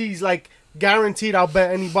 Now he's like guaranteed. I'll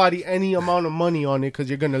bet anybody any amount of money on it because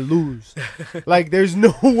you're gonna lose. Like there's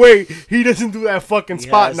no way he doesn't do that fucking He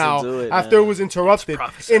spot has to now do it, after man. it was interrupted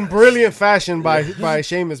prophesized. in brilliant fashion by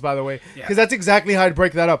Sheamus, by the way, Yeah. because that's exactly how I'd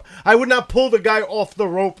break that up. I would not pull the guy off the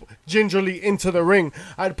rope gingerly into the ring.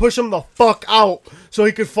 I'd push him the fuck out so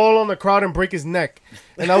he could fall on the crowd and break his neck,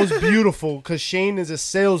 and that was beautiful because Shane is a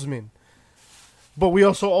salesman. but we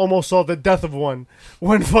also almost saw the death of one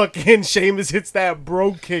when fucking Sheamus hits that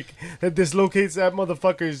bro kick that dislocates that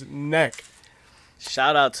motherfucker's neck.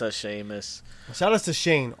 Shout out to Sheamus. Shout out to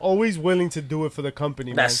Shane, always willing to do it for the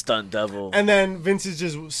company, That man. stunt devil. And then Vince is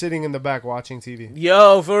just sitting in the back watching TV.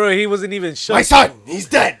 Yo, for real, he wasn't even shook. My son, he's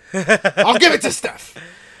dead. I'll give it to Steph.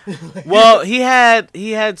 Well, he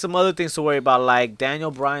had some other things to worry about, like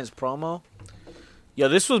Daniel Bryan's promo. Yo,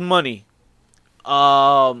 this was money.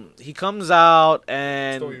 He comes out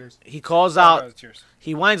and Still yours. he calls out.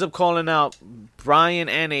 He winds up calling out Bryan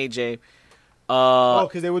and AJ. Oh,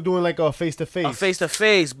 because they were doing like a face to A face. face to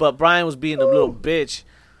face, but Bryan was being a little bitch.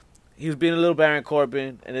 He was being a little Baron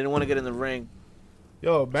Corbin and didn't want to get in the ring.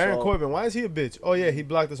 Yo, Baron So- Corbin, why is he a bitch? Oh yeah, he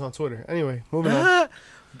blocked us on Twitter. Anyway, moving on.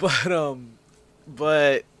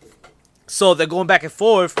 but so they're going back and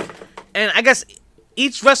forth, and I guess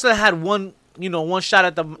each wrestler had one shot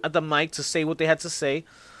at the mic to say what they had to say,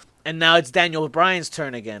 and now it's Daniel Bryan's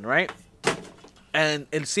turn again, right? And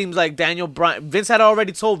it seems like Vince had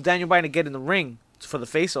already told Daniel Bryan to get in the ring for the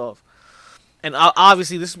face-off, and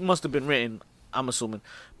obviously this must have been written, I'm assuming,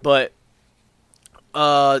 but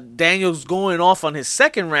Daniel's going off on his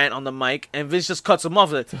second rant on the mic, and Vince just cuts him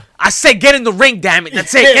off. Like, I said, get in the ring, damn it!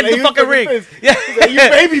 That's it, get in the fucking ring. Yeah, You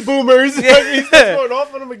baby boomers. He's just going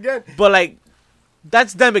off on him again. But like,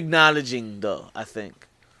 that's them acknowledging, though. I think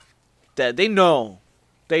that they know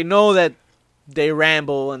that they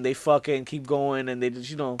ramble and they fucking keep going, and they just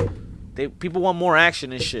people want more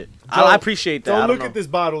action and shit. I appreciate that. Don't I look know. at this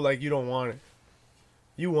bottle like you don't want it.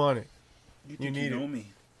 You want it. You need it. me.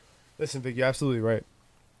 Listen, Vic, you're absolutely right.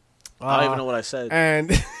 I don't even know what I said.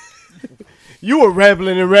 And you were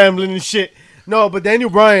rambling and shit. No, but Daniel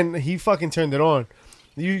Bryan, he fucking turned it on.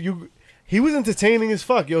 He was entertaining as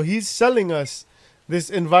fuck, yo. He's selling us this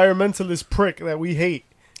environmentalist prick that we hate.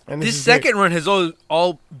 And This is second run has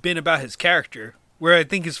all been about his character, where I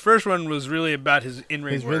think his first run was really about his great.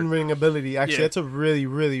 in-ring His work. ring ability. Actually, Yeah. that's a really,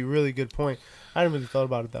 really, really good point. I hadn't really thought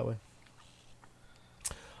about it that way.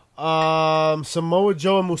 Samoa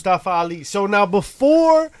Joe and Mustafa Ali. So now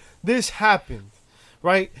before this happened,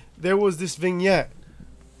 right? There was this vignette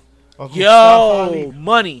of Mustafa Ali. Yo,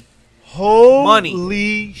 money.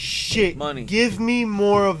 Holy shit. Money. Give me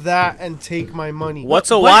more of that and take my money. What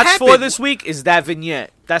to What watch for happened? this week is that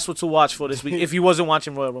vignette. That's what to watch for this week. If you wasn't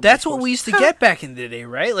watching Royal Rumble, That's of what course. we used to get back in the day,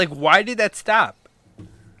 right? Like, why did that stop?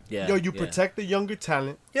 Yeah, Yo, you yeah. protect the younger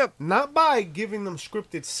talent. Yep. Not by giving them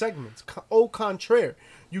scripted segments. Au contraire.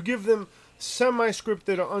 You give them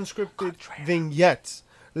semi-scripted or unscripted vignettes.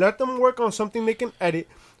 Let them work on something they can edit,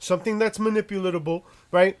 something that's manipulatable,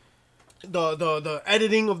 right? The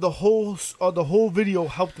editing of the whole video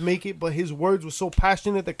helped make it, but his words were so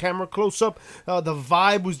passionate. The camera close up, the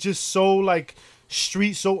vibe was just so like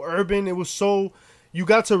street, so urban. It was so you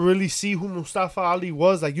got to really see who Mustafa Ali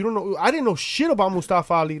was. Like, you don't know, I didn't know shit about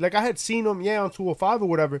Mustafa Ali. Like, I had seen him, on 205 or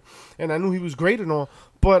whatever, and I knew he was great and all.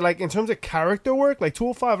 But like in terms of character work, like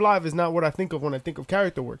 205 Live is not what I think of when I think of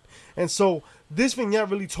character work. And so this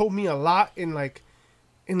vignette really told me a lot in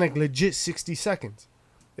legit 60 seconds.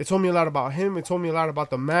 It told me a lot about him. It told me a lot about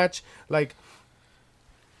the match. Like,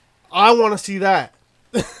 I want to see that.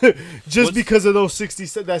 Just because of those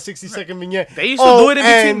 60-second vignette. They used to do it in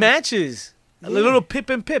between and matches. A little pip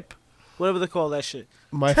and pip, whatever they call that shit.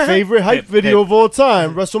 my favorite hype video of all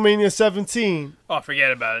time, WrestleMania 17, Oh,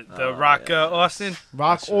 forget about it. The Rock Austin?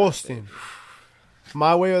 Rock Austin.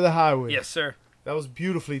 My Way or the Highway. Yes, sir. That was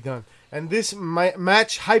beautifully done. And this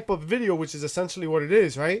match hype up video, which is essentially what it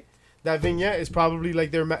is, right? That vignette is probably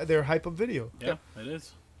like their hype up video. Yeah, it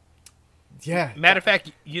is. Yeah. Matter of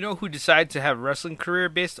fact, you know who decided to have a wrestling career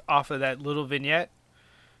based off of that little vignette?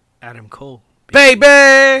 Adam Cole. Baby.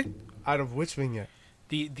 Out of which vignette?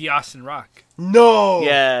 The Austin Rock. No.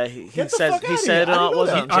 Yeah, he Get the said fuck he outta said here. I didn't know was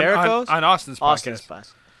that. it on Jericho's? On Austin's podcast. Austin's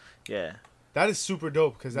podcast. Yeah. That is super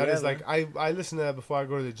dope because that Yeah, is like I listen to that before I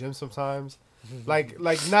go to the gym sometimes. Like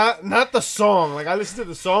not the song. Like I listen to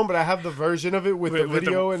the song, but I have the version of it with the With the-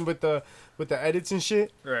 video and with the edits and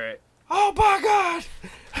shit. Right. Oh my god.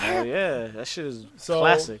 Oh yeah, that shit is So-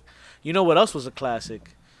 classic. You know what else was a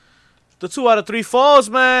classic? The 2 out of 3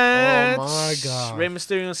 falls, man. Oh, my God. Rey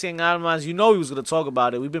Mysterio and Cien Almas. You know he was gonna talk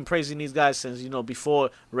about it. We've been praising these guys since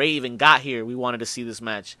before Rey even got here. We wanted to see this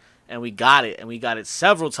match, and we got it, and we got it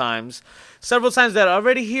several times. Several times that I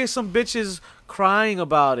already hear some bitches crying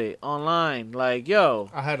about it online. Like,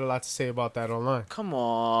 yo, I had a lot to say about that online. come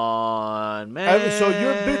on, man. So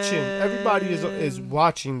you're bitching. Everybody is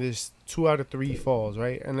watching this 2 out of 3 falls,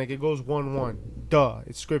 right? And like it goes 1-1. Duh,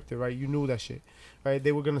 it's scripted, right? You knew that shit, right?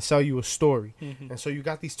 They were gonna sell you a story, and so you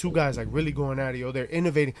got these two guys like really going at it. Yo, they're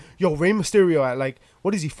innovating. Yo, Rey Mysterio at like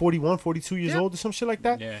what is he, 41, 42 years old or some shit like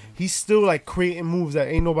that? Yeah. He's still like creating moves that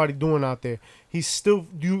ain't nobody doing out there. He's still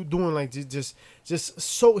doing like just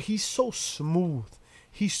so he's so smooth.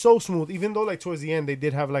 He's so smooth. Even though like towards the end they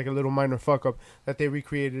did have like a little minor fuck up that they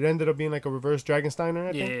recreated. It ended up being like a reverse Dragonsteiner,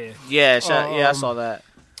 I think. Yeah, I saw that.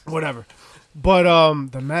 Whatever. But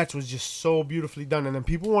the match was just so beautifully done. And then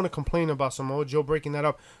people want to complain about Samoa Joe breaking that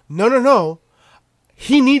up. No.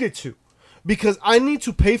 He needed to. Because I need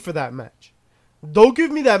to pay for that match. Don't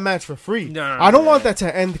give me that match for free. No, I don't want that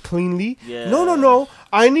to end cleanly. Yeah. No.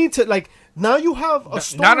 I need to like now you have a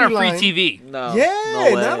storyline. Not on free TV. No. Yeah, no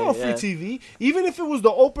way, not on free TV. Even if it was the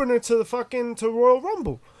opener to the Royal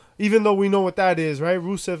Rumble. Even though we know what that is, right?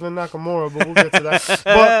 Rusev and Nakamura, but we'll get to that.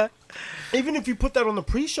 But even if you put that on the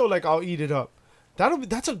pre-show, like I'll eat it up.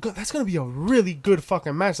 That's gonna be a really good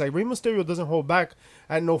fucking match. Like Rey Mysterio doesn't hold back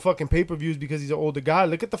at no fucking pay-per-views because he's an older guy.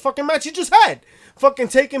 Look at the fucking match he just had. Fucking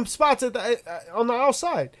taking spots on the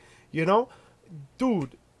outside. You know,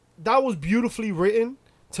 dude, that was beautifully written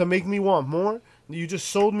to make me want more. You just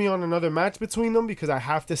sold me on another match between them because I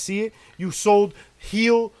have to see it. You sold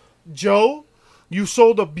heel Joe. You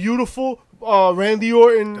sold a beautiful Randy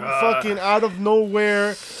Orton fucking out of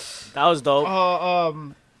nowhere. That was dope.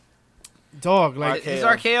 Dog, like His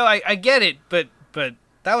RKO, I get it, but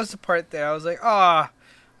that was the part that I was like, I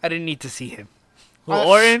didn't need to see him.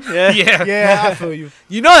 Orton? Yeah. Yeah. I feel you.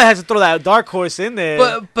 You know they had to throw that dark horse in there.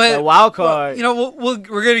 But that wild card.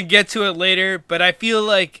 we're gonna get to it later, but I feel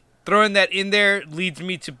like throwing that in there leads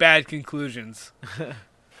me to bad conclusions.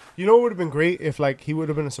 You know what would have been great if like he would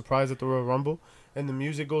have been a surprise at the Royal Rumble and the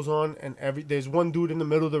music goes on and there's one dude in the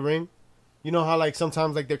middle of the ring. You know how like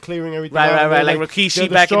sometimes like they're clearing everything out, Right. Like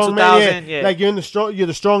Rikishi back in 2000. Yeah. Like you're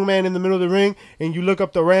the strong man in the middle of the ring and you look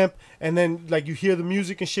up the ramp and then like you hear the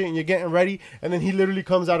music and shit and you're getting ready and then he literally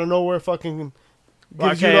comes out of nowhere, fucking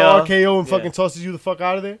gives you the RKO and fucking tosses you the fuck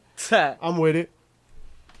out of there. I'm with it.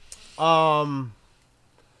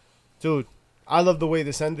 Dude, I love the way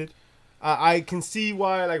this ended. I can see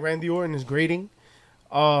why like Randy Orton is grating,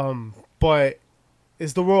 but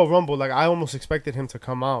it's the Royal Rumble. Like I almost expected him to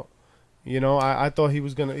come out. You know, I thought he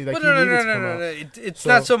was gonna like. But he needed to come out. It's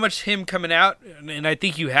not so much him coming out, and I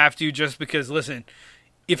think you have to just because. Listen,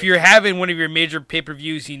 if you're having one of your major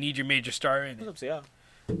pay-per-views, you need your major star in it. Yeah.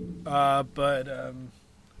 I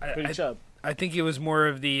think it was more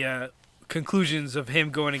of the conclusions of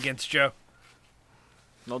him going against Joe.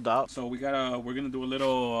 No doubt. So we're gonna do a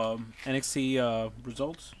little NXT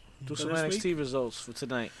results. Do for some this NXT week. results for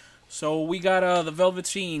tonight. So we got the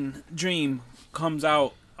Velveteen Dream comes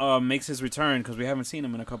out, makes his return because we haven't seen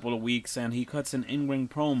him in a couple of weeks, and he cuts an in-ring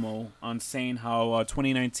promo on saying how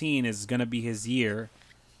 2019 is gonna be his year,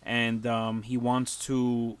 and he wants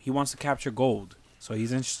to capture gold. So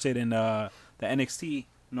he's interested in the NXT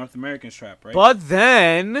North American strap, right? But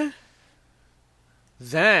then,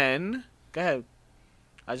 go ahead.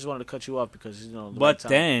 I just wanted to cut you off because But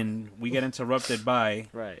then we get interrupted by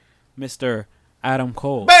right, Mr. Adam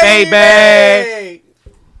Cole. baby.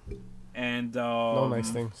 And No nice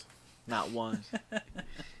things. Not one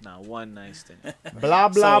nice thing. Blah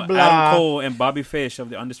blah so blah. Adam Cole and Bobby Fish of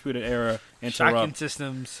the Undisputed Era Shocking interrupt,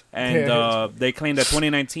 systems. and they claim that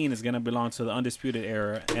 2019 is going to belong to the Undisputed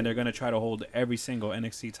Era, and they're going to try to hold every single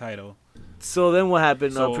NXT title. So then what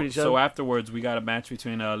happened? So afterwards, we got a match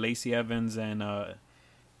between Lacey Evans and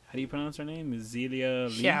how do you pronounce her name? Is Zelia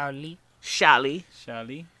Lee? Shally,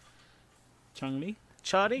 Chung Lee?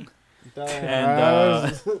 Charlie.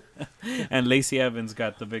 And Lacey Evans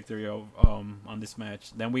got the victory on this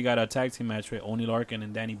match. Then we got a tag team match with Oney Larkin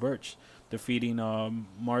and Danny Burch defeating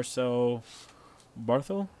Marcel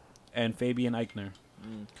Barthel and Fabian Eichner.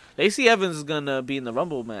 Lacey Evans is gonna be in the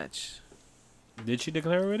Rumble match. Did she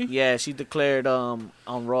declare already? Yeah, she declared on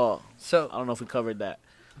Raw. So I don't know if we covered that.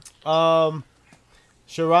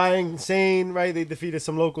 Shirai and Sane, right? They defeated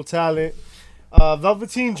some local talent.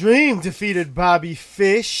 Velveteen Dream defeated Bobby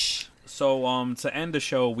Fish. So to end the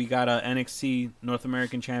show, we got a NXT North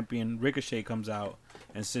American champion Ricochet comes out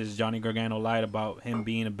and says Johnny Gargano lied about him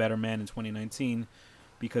being a better man in 2019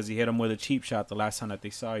 because he hit him with a cheap shot the last time that they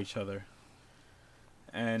saw each other.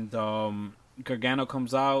 And Gargano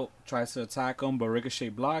comes out, tries to attack him, but Ricochet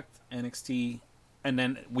blocked NXT, and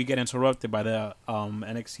then we get interrupted by the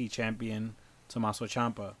NXT champion Tommaso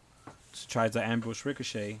Ciampa. Tries to ambush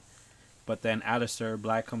Ricochet, but then Aleister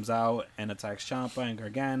Black comes out and attacks Ciampa and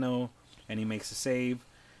Gargano, and he makes a save.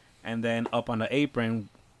 And then up on the apron,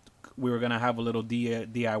 we were gonna have a little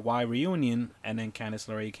DIY reunion, and then Candice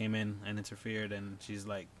LeRae came in and interfered, and she's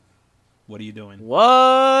like, What are you doing?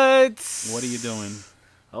 What? What are you doing?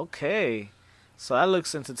 Okay. So that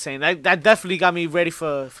looks entertaining. That definitely got me ready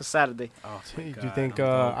for Saturday. Oh, Do my you God, think? I'm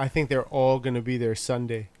done. I think they're all gonna be there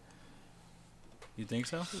Sunday. You think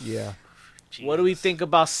so? Yeah. What do we think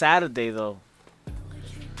about Saturday though?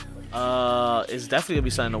 It's definitely gonna be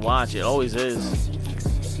something to watch. It always is.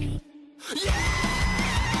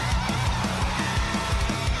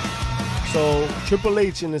 So Triple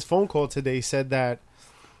H in his phone call today said that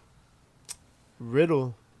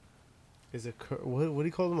Riddle is what do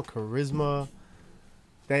you call him, a charisma?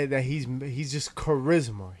 That he's just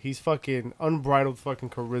charisma. He's fucking unbridled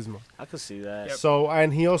fucking charisma. I could see that. Yep. So,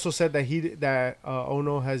 and he also said that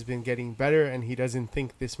Ono has been getting better, and he doesn't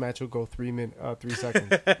think this match will go 3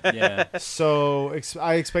 seconds. Yeah. So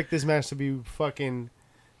I expect this match to be fucking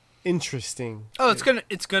interesting. Oh, it's gonna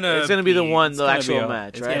It's gonna be the one, It's the gonna actual be a-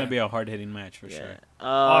 match, It's right? gonna be a hard hitting match for Yeah. sure.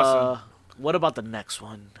 Awesome. What about the next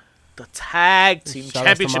one? The tag team Shout out to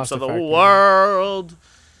championships Monster of the Factory. world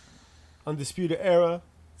Undisputed Era.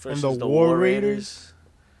 versus the the War War Raiders. Raiders.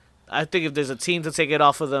 I think if there's a team to take it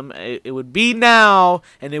off of them, it would be now,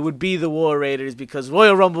 and it would be the War Raiders because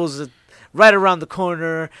Royal Rumble's right around the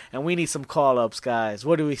corner, and we need some call-ups, guys.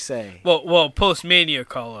 What do we say? Well, post Mania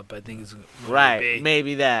call up, I think is what it'll Right, be.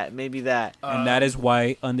 maybe that. And that is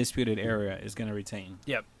why Undisputed Era is gonna retain.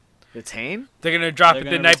 Retain? They're gonna drop They're it the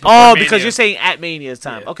gonna night retain. before. Oh, Mania. because you're saying at Mania's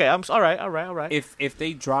time. Yeah. Okay, all right. If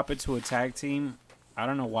they drop it to a tag team, I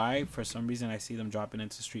don't know why. For some reason, I see them dropping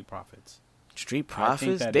into Street Profits. Street I think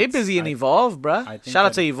Profits, that they it's- busy in I- Evolve, I bruh. think Shout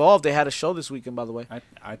out that- to Evolve. They had a show this weekend, by the way.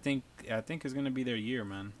 I think it's gonna be their year,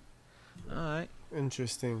 man. All right.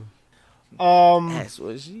 Interesting. That's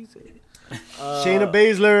what she said. Shayna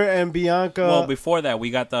Baszler and Bianca. Well, before that,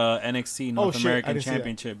 we got the NXT North shit, I American didn't see that.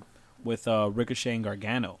 Championship with Ricochet and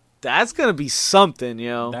Gargano. That's gonna be something,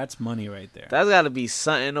 yo. That's money right there. That's gotta be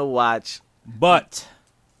something to watch. But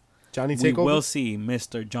Johnny we Takeover. will see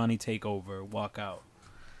Mr. Johnny Takeover walk out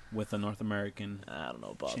with the North American. I don't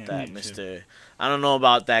know about that, Championship. Mister. I don't know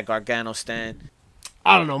about that Gargano stand.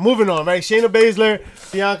 I don't know. Moving on, right? Shayna Baszler,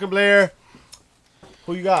 Bianca Belair.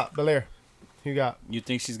 Who you got, Belair? Who you got? You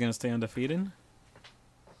think she's gonna stay undefeated?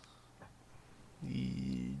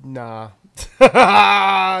 Nah.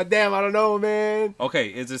 Damn, I don't know, man. Okay,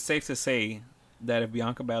 is it safe to say that if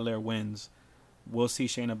Bianca Belair wins, we'll see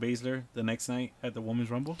Shayna Baszler the next night at the Women's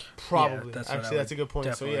Rumble? Probably. that's what I Actually, that's a would good point.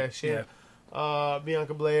 So definitely- yeah, Shayna,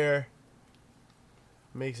 Bianca Belair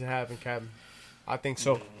makes it happen, Captain. I think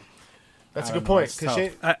so. That's a I good don't know, point. it's 'Cause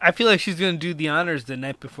tough. I feel like she's gonna do the honors the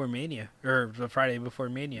night before Mania or the Friday before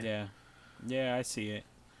Mania. Yeah, I see it.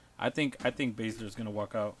 I think Baszler's gonna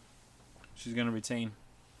walk out. She's gonna retain.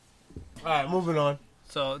 all right, moving on.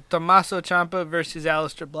 So Tommaso Ciampa versus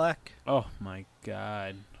Aleister Black. Oh my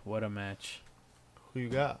God, what a match! Who you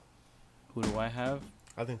got? Who do I have?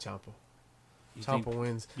 I think Ciampa. You Ciampa think,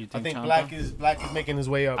 wins. you I think Ciampa? Black is making his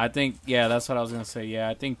way up. I think that's what I was gonna say. Yeah,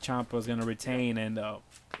 I think Ciampa's gonna retain, and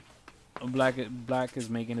Black is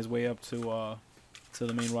making his way up to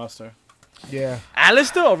the main roster. yeah.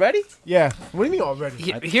 Alistair already? Yeah. What do you mean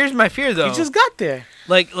already? Here's my fear though. He just got there.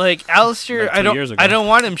 like Aleister, Like 2 years ago. I don't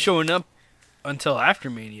want him showing up until after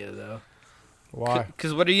Mania though. Why?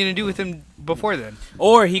 Because what are you gonna do with him before then?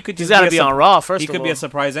 Or he could He's just got to be on Raw first. He of could all. be a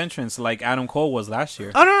surprise entrance like Adam Cole was last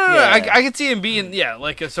year. Oh no! Yeah. I could see him being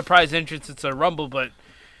like a surprise entrance. It's a Rumble, but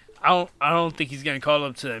I don't think he's gonna call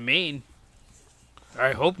up to the main.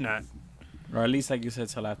 I hope not. Or at least, like you said,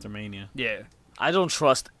 till after Mania. Yeah, I don't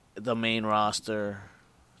trust the main roster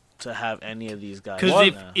to have any of these guys.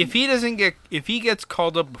 because Nah. if he gets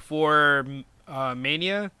called up before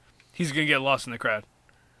Mania, he's gonna get lost in the crowd.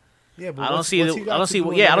 Yeah, but I don't what's- see. what's he got I don't to see.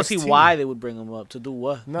 do in Yeah, I don't see NXT? why they would bring him up to do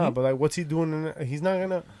what. Nah, but like, what's he doing? He's not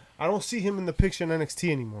gonna. I don't see him in the picture in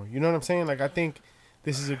NXT anymore. You know what I'm saying? Like, I think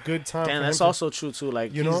this is a good time. Damn, for that's him also true too.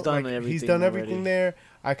 Like you he's know, done like, everything. he's done everything already. there.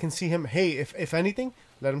 I can see him. Hey, if anything,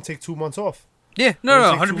 let him take 2 months off. Yeah,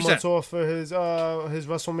 Let him take 2 100%. months off for his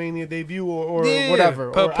WrestleMania debut or Yeah,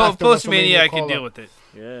 whatever. or after Post Mania, WrestleMania I can call-up. deal with it.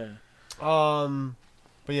 Yeah,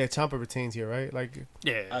 But yeah, Ciampa retains here, right? Like,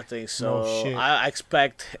 Yeah, I think so. No shit. I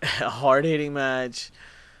expect a hard hitting match,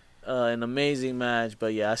 an amazing match.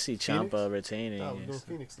 But yeah, I see Ciampa Phoenix? retaining. nah, we're yes. doing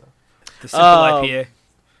Phoenix now. the simple IPA.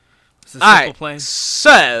 It's a All simple right, plan.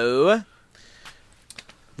 so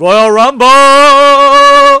Royal Rumble,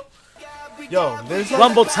 Yo, there's like,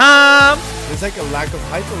 Rumble time. there's like a lack of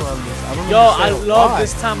hype around this. I don't Yo, I understand love why.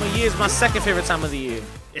 this time of year. It's my second favorite time of the year.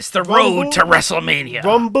 It's the Rumble- road to WrestleMania.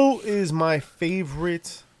 Rumble is my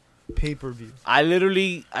favorite pay-per-view. I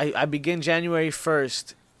literally, I begin January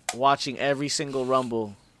 1st watching every single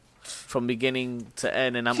Rumble from beginning to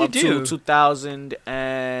end, and I'm You up do. to 2000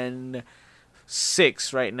 and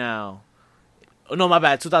 2006 right now. Oh, no, my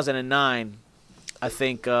bad. 2009. I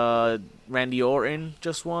think Randy Orton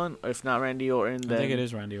just won. Or if not Randy Orton, I then think it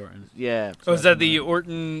is Randy Orton. yeah. Oh, is that the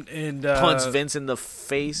Orton and Punch Vince in the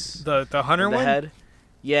face, the Hunter in the one? head.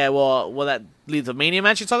 Yeah, well, that leads the Mania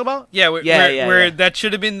match you talk about. Yeah, Yeah, where yeah. that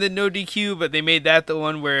should have been the no DQ, but they made that the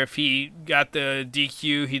one where if he got the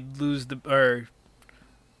DQ, he'd lose the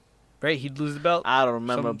he'd lose the belt. I don't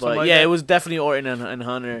remember, Something but like yeah, that. it was definitely Orton and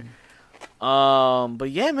Hunter.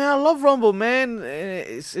 But yeah, man, I love Rumble, man.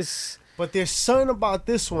 It's But there's something about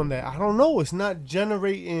this one that I don't know. It's not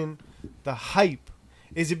generating the hype.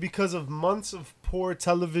 Is it because of months of poor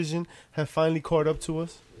television have finally caught up to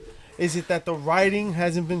us? Is it that the writing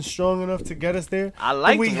hasn't been strong enough to get us there? I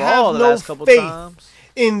liked we Raw have the no last couple faith times.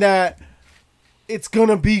 in that it's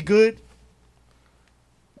gonna be good?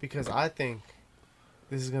 Because I think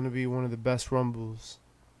this is gonna be one of the best Rumbles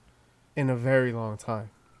in a very long time.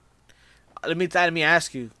 Let me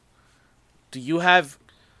ask you: do you have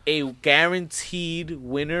a guaranteed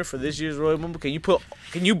winner for this year's Royal Rumble? Can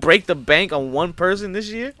you break the bank on one person this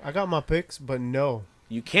year? I got my picks, but no,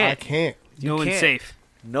 You I can't. can't. No one's can't. safe.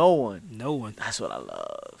 No one. No one. That's what I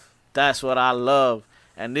love. That's what I love.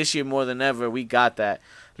 And this year more than ever, we got that.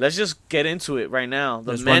 Let's just get into it right now.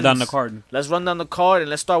 Let's run down the card. Let's run down the card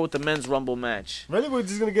and let's start with the men's Rumble match. Really, we're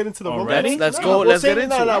just gonna get into the Rumble. Already? Let's No, go. we'll Let's save get it-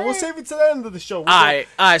 into it. We'll save it to the end of the show. All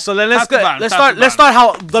right. So then let's Top to go. bottom, Let's top to start. Let's start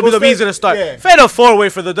how WWE's gonna start. Yeah. Fatal 4-way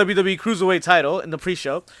for the WWE Cruiserweight title in the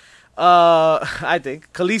pre-show. I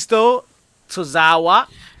think Kalisto, Tozawa,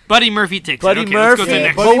 Buddy Murphy takes Buddy it. Okay, Murphy. let's go to the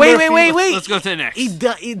next. Buddy But wait. Murphy. Let's go to the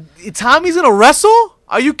next. Tommy's gonna wrestle?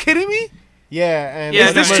 Are you kidding me? Yeah, and Yeah,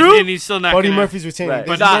 Is this no, true? And he's still not Buddy gonna- Murphy's retaining. Right.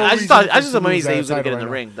 There's Nah, no I reason just for him to amazed that he lose was gonna that get in title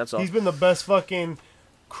the right ring. now. That's all. He's been the best fucking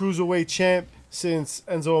cruiserweight champ since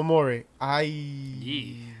Enzo Amore. Yeah.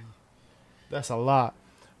 That's a lot.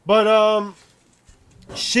 But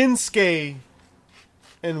Shinsuke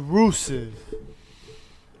and Rusev.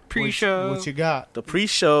 Pre-show. What you got? The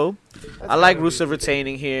pre-show, I like Rusev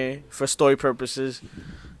retaining here for story purposes.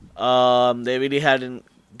 They really hadn't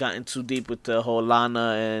gotten too deep with the whole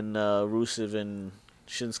Lana and Rusev and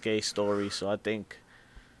Shinsuke story, so I think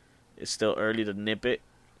it's still early to nip it.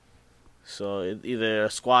 So either a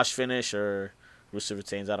squash finish or Rusev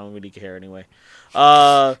retains. I don't really care anyway.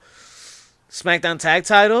 SmackDown tag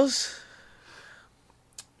titles.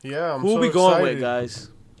 Yeah, I'm Who so we going excited. with, guys?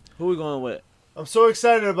 Who we going with? I'm so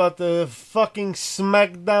excited about the fucking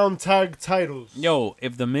SmackDown tag titles. Yo,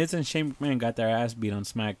 if The Miz and Shane McMahon got their ass beat on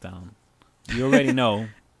SmackDown, you already know.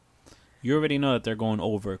 You already know that they're going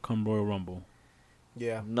over come Royal Rumble.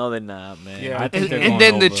 Yeah. No, they're not, man. Yeah. I think they're And going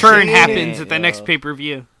then the over. turn Shane, happens at the yo. next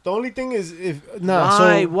pay-per-view. The only thing is if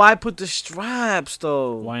Why put the straps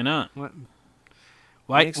though? Why not?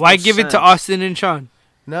 Why Makes why no give it to sense. Austin and Sean?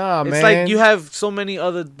 nah, It's man. like you have so many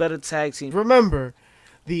other better tag teams. Remember,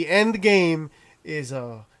 the end game is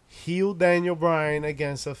a heel Daniel Bryan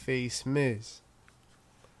against a face Miz.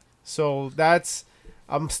 So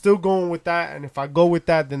I'm still going with that, and if I go with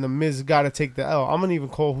that, then the Miz got to take the L. I'm gonna even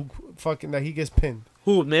call who fucking that he gets pinned.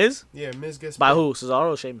 Who, Miz? Yeah, Miz gets By pinned. who?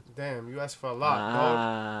 Cesaro or Sheamus? Damn, you asked for a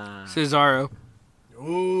lot, Cesaro. dog.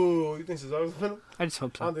 Ooh, you think Cesaro's gonna pin him? I just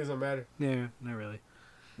hope I don't so. think it's gonna matter. Yeah, not really.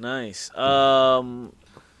 Nice.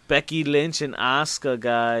 Becky Lynch and Asuka,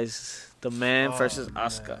 guys. The man Oh, versus man.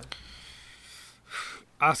 Asuka.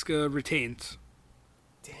 Asuka retains.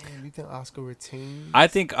 Damn, you think Asuka retains? I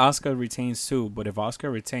think Asuka retains too, but if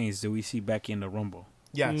Asuka retains, do we see Becky in the Rumble?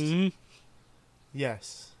 Yes, Mhm.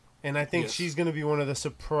 yes, and I think Yes. she's gonna be one of the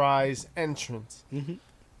surprise entrants. Mhm.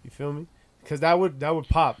 You feel me? Because that would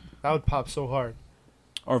pop. That would pop so hard.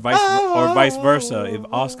 Or vice versa, if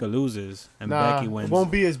Asuka loses and Nah, Becky wins. it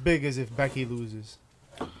won't be as big as if Becky loses.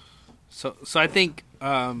 So I think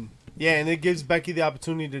Yeah, and it gives Becky the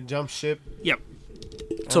opportunity to jump ship.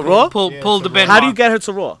 To Okay. Raw? pull Yeah, pull to the Raw. Benoit. How do you get her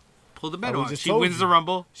to Raw? Pull the I Benoit. just She told wins you. the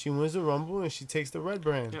Rumble. She wins the Rumble and she takes the red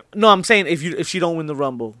brand. Yep. No, I'm saying if she don't win the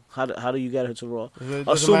Rumble, how do you get her to Raw? It doesn't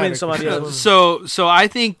Assuming matter, somebody 'cause else- she's So I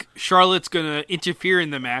think Charlotte's gonna interfere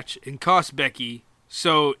in the match and cost Becky.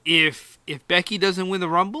 So if Becky doesn't win the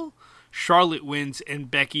Rumble, Charlotte wins and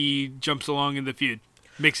Becky jumps along in the feud.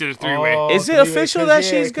 Makes it a three-way. Oh, Is it three-way, official 'cause, that yeah,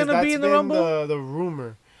 she's 'cause gonna be that's in the been Rumble? The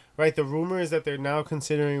rumor, right? The rumor is that they're now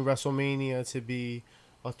considering WrestleMania to be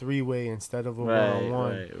a three-way instead of a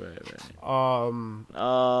one-on-one.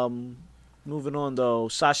 Right. Moving on though,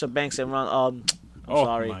 Sasha Banks and Ron. I'm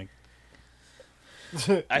sorry. My.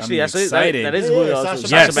 Actually, I'm excited. that is Yeah, good. yeah, Also. Sasha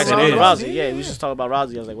Sasha Banks Banks and and Ronda Rousey. Rousey. Yeah, we just talked about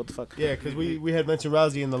Rousey. I was like, what the fuck? Yeah, because we had mentioned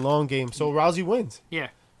Rousey in the long game, so Rousey wins. Yeah.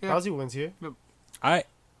 Yeah. Rousey wins here.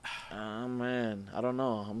 Man, I don't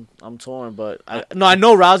know. I'm torn, but I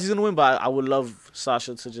know Rousey's gonna win, but I would love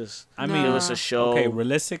Sasha to just give us a show. Okay,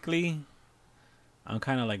 realistically, I'm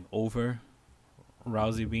kind of like over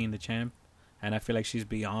Rousey being the champ, and I feel like she's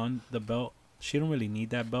beyond the belt. She don't really need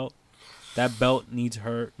that belt. That belt needs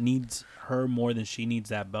her more than she needs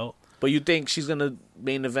that belt. But you think she's gonna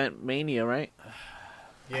main event Mania, right?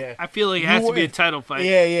 Yeah. I feel like it has to be a title fight.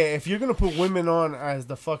 Yeah. If you're gonna put women on as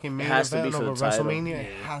the fucking main has to event be for of a the title. WrestleMania,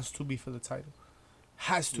 it has to be for the title.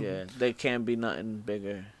 Has to. Yeah, they can't be nothing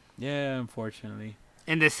bigger. Yeah, unfortunately.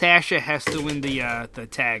 And the Sasha has to win the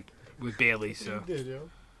tag with Bailey. So Be. Yo.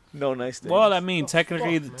 No nice things. Well, I mean,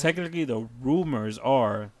 technically, fuck, man? technically, the rumors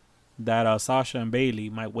are that Sasha and Bailey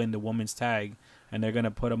might win the women's tag, and they're gonna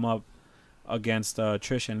put them up against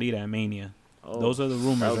Trish and Lita at Mania. Those are the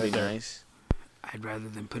rumors that would right be there. nice. I'd rather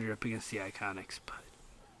than put it up against the Iconics,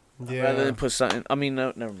 but Yeah. Rather than put something. I mean,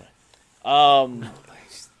 no, never mind.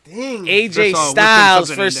 Dang. AJ That's all, Styles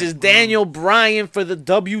something in versus there. Daniel Bryan for the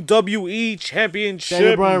WWE Championship.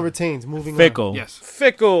 Daniel Bryan retains. Moving Fickle. yes.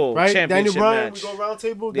 Fickle on. Right? Championship Daniel Bryan. match. We go round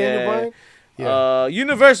table. Yeah. Daniel Bryan. Yeah.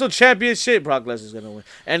 Universal Championship. Brock Lesnar's gonna win.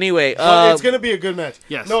 Anyway, But it's gonna be a good match.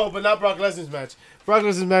 Yes. No, but not Brock Lesnar's match. Brock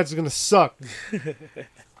Lesnar's match is gonna suck.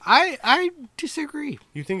 I disagree.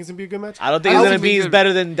 You think it's gonna be a good match? I don't think I it's don't gonna think be we as could-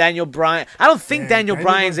 better than Daniel Bryan. I don't think Yeah, Daniel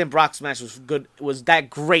Daniel Bryan's Bryan- and Brock's match was that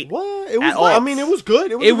great. What? It At was. all. I mean, it was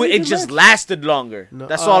good. It was. a really It good just match. lasted longer. No,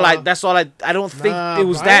 That's all. I don't think Nah, it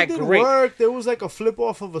was Bryan that didn't great. Work. There was like a flip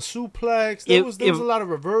off of a suplex. There was a lot of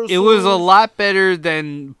reversals. It was a lot better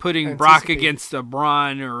than putting Brock Anticipate. against a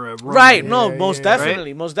Braun or a Roman. Right? No, Yeah, most yeah,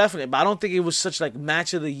 definitely, most definitely. But I don't think it was such like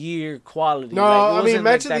match of the year quality. No, Like, it I mean, wasn't,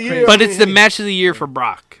 match like, of that the crazy. year- But I mean, it's the hey. match of the year for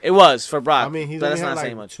Brock. It was for Brock. I mean, he's but only that's had not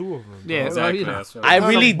saying like much. 2 of them. Yeah, Exactly. you know. That's what I What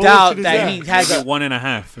really kind of doubt bullshit is that that? he has maybe a.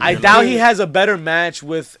 1.5. I doubt he has a better match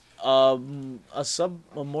with a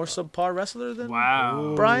more subpar wrestler than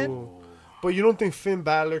Wow. Bryan. But you don't think Finn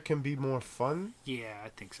Balor can be more fun? Yeah, I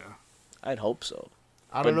think so. I'd hope so.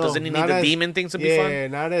 I But don't know. doesn't he need Not the as- demon thing to be Yeah,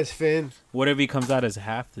 fun? not as Finn. What if he comes out as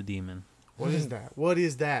half the demon? What is that? What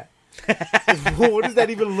is that? What does that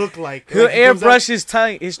even look like? He'll Like, he comes airbrush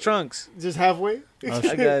his trunks. out just halfway. I'll,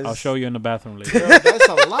 I guess. I'll show you in the bathroom later. Yo, that's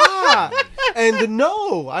a lot. And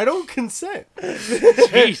no, I don't consent.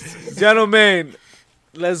 Jeez. Gentlemen,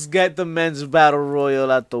 let's get the men's battle royal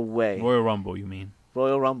out the way. Royal Rumble, you mean?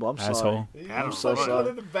 Royal Rumble. I'm sorry. Asshole. I'm so What sorry.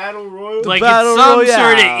 is the battle royal? Like Battle it's some Royale.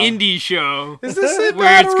 sort of indie show Is this it?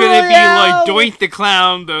 where it's Battle gonna Royale? be like Doink the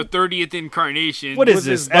Clown, the 30th incarnation. What is Was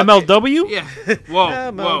this? this bucket? MLW? Yeah. Whoa.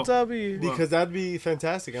 Whoa. MLW. Because that'd be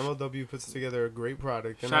fantastic. MLW puts together a great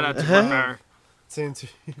product. And Shout I out would to Mark Bauer. send to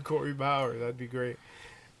Corey Bauer. That'd be great.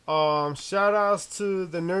 Shout outs to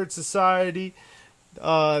the Nerd Society.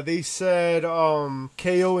 They said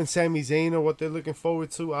KO and Sami Zayn are what they're looking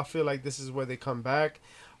forward to. I feel like this is where they come back.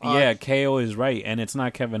 Yeah, KO is right, and it's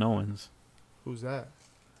not Kevin Owens. Who's that?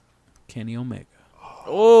 Kenny Omega.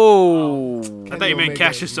 Oh. I thought you meant Omega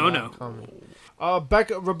Cassius is not Ohno.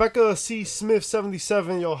 coming. Rebecca C. Smith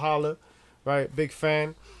 77, yo holla, right? Big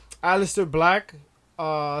fan. Aleister Black,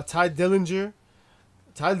 Ty Dillinger.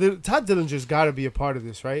 Ty Dillinger's got to be a part of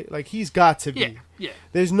this, right? Like he's got to be. Yeah. Yeah.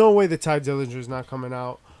 There's no way that Ty Dillinger's not coming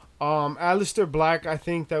out. Aleister Black, I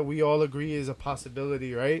think that we all agree is a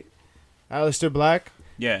possibility, right? Aleister Black.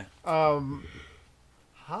 Yeah.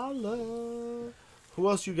 Holla. Who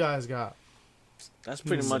else you guys got? That's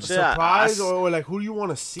pretty much it. Surprise or like who do you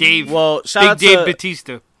want to see? Dave. Well, Big Dave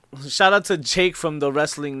Batista. shout out to Jake from the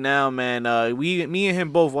Wrestling Now, man. Me and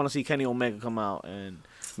him both want to see Kenny Omega come out and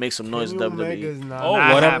make some noise in Kenny WWE. Omega's not Oh,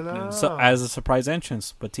 Nah, what nah, happened? So, as a surprise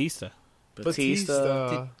entrance, Batista.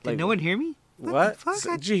 Batista. Did Like- no one hear me? What? the fuck?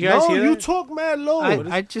 Did you guys No, hear you that? talk mad low.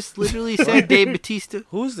 I just literally said Dave Batista.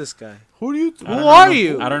 Who's this guy? Who do you? I don't Who know are no-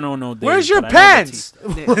 you? I don't know no Dave, Where's your but I know pants?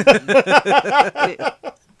 Batista.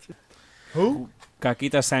 Who?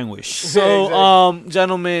 Caquita sandwich. So,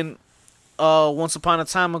 gentlemen, once upon a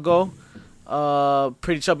time ago,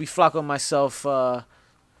 Pretty Chubby Flacco and myself,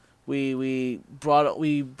 we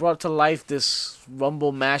brought to life this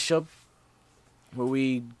Rumble mashup where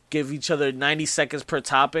we give each other 90 seconds per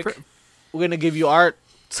topic. We're gonna give you our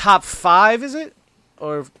top 5, is it?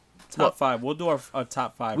 Or Top 5. We'll do our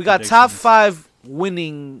top 5. we got top predictions. 5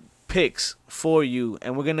 winning picks for you,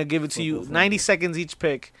 and we're gonna give it to you 90 seconds each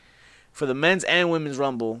pick for the men's and women's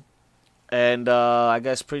Rumble. And I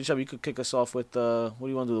guess Pretty Chubby, you could kick us off with what do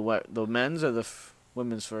you want to do? The men's or the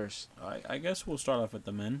women's first? I guess we'll start off with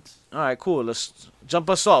the men's. All right, cool. Let's jump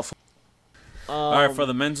us off. All right, for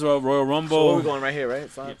the men's Royal Rumble. So where we going right here, right?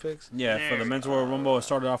 5 picks. Yeah, for the men's Royal Rumble, it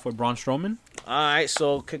started off with Braun Strowman. All right,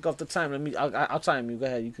 so kick off the time. I'll time you. Go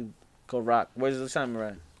ahead. You could go rock. Where's the timer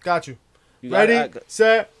at? Got you. You got Ready, it?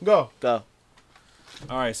 set, go. Go.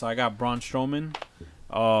 All right, so I got Braun Strowman.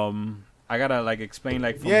 I gotta like explain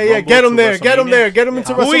like from Yeah, Rumble get to him there. Get him WrestleMania. there. Get him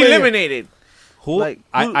into Who WrestleMania. eliminated? Who? Like,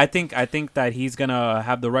 who- I think that he's gonna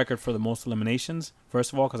have the record for the most eliminations.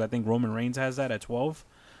 First of all, because I think Roman Reigns has that at 12.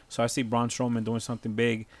 So I see Braun Strowman doing something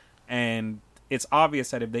big, and it's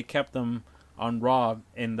obvious that if they kept them on Raw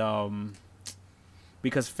and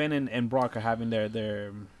because Finn and Brock are having their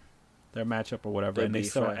matchup or whatever, Their and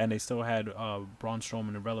beef, they still had Braun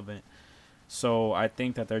Strowman irrelevant. So I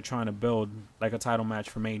think that they're trying to build like a title match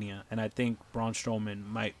for Mania, and I think Braun Strowman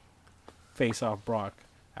might face off Brock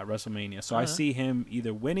at WrestleMania. So I see him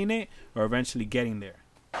either winning it or eventually getting there.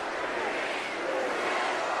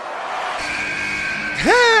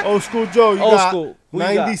 Old school Joe, you Old got school. Who you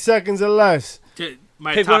 90 got? seconds or less.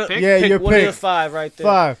 My Pick top one- pick. Yeah, Pick your one of pick. the 5 right there.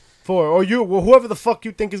 5, 4, or whoever the fuck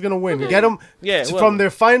you think is gonna win. Get them Yeah, from whoever. their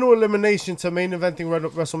final elimination to main eventing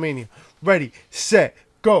WrestleMania. Ready, set,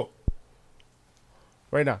 go.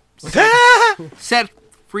 Right now. Seth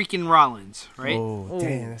freaking Rollins, right? Oh,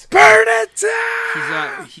 damn. That's Burn it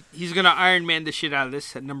down! He's gonna Iron Man the shit out of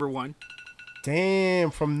this at number 1. Damn,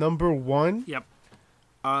 from number 1. Yep.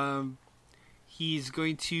 He's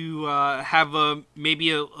going to have maybe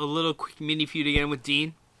a little quick mini feud again with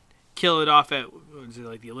Dean. Kill it off at, what is it,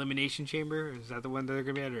 like the Elimination Chamber? Is that the one that they're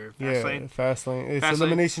gonna be at, or Fastlane? Yeah, Fastlane. It's Fastlane.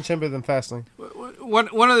 Elimination Chamber than Fastlane.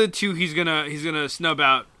 One of the two, he's gonna snub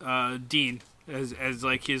out Dean as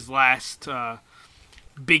like his last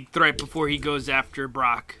big threat before he goes after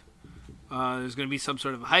Brock. There's gonna be some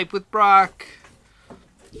sort of hype with Brock.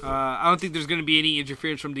 I don't think there's gonna be any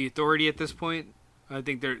interference from the Authority at this point. I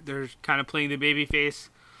think they're kind of playing the baby face,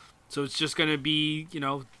 so it's just gonna be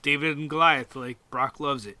David and Goliath. Like Brock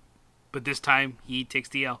loves it, but this time he takes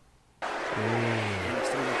the L.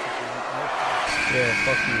 Yeah,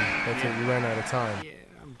 fuck you. That's it. You ran out of time. Yeah,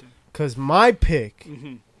 I'm done. Because my pick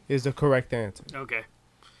Mhm. is the correct answer. Okay.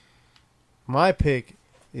 My pick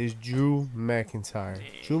is Drew McIntyre.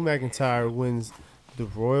 Drew McIntyre wins the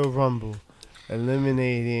Royal Rumble,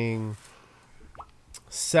 eliminating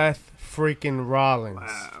Seth freaking Rollins.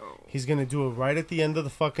 Wow. He's gonna do it right at the end of the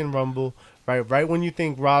fucking Rumble, right when you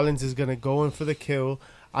think Rollins is gonna go in for the kill.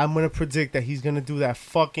 I'm gonna predict that he's gonna do that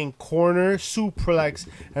fucking corner suplex,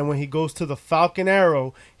 and when he goes to the Falcon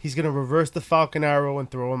Arrow, he's gonna reverse the Falcon Arrow and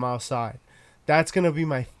throw him outside. That's gonna be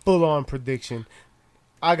my full-on prediction.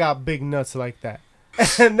 I got big nuts like that.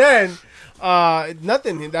 And then,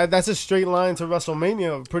 nothing. That's a straight line to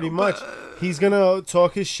WrestleMania, pretty much. He's gonna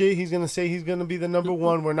talk his shit. He's gonna say he's gonna be the number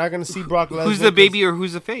one. We're not gonna see Brock Lesnar. Who's the baby or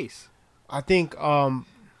who's the face? I think,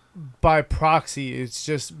 by proxy, it's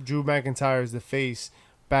just Drew McIntyre is the face,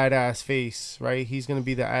 badass face, right? He's gonna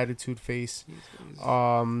be the attitude face,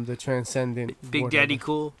 the transcendent. Big whatever. Daddy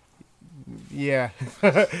Cool. Yeah,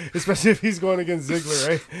 especially if he's going against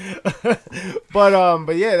Ziggler, right?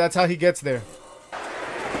 but yeah, that's how he gets there.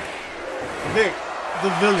 Nick, the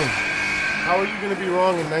villain. How are you gonna be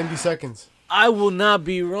wrong in 90 seconds? I will not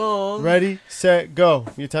be wrong. Ready, set, go.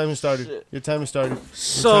 Your time has started. Shit. Your time has started.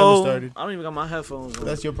 So started. I don't even got my headphones on.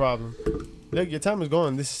 That's your problem. Look, your time is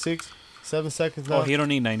going. This is 6, 7 seconds now. Oh, he don't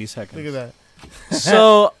need 90 seconds. Look at that.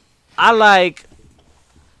 So I like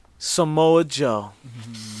Samoa Joe.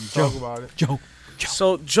 Talk about it. Joe.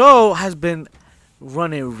 So Joe has been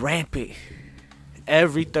running rampant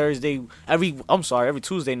every every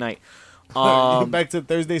Tuesday night. Back to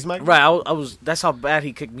Thursday Smack. Right, I was. That's how bad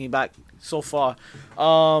he kicked me back so far.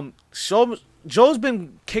 Joe's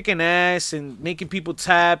been kicking ass and making people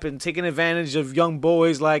tap and taking advantage of young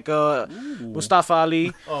boys like Mustafa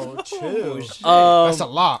Ali. Oh, chill. That's a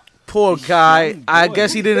lot. Poor guy. I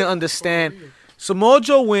guess he didn't understand. Samoa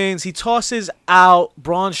Joe wins. He tosses out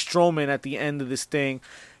Braun Strowman at the end of this thing,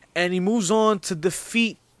 and he moves on to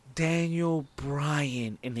defeat Daniel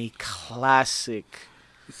Bryan in a classic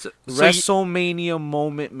WrestleMania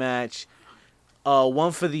moment match,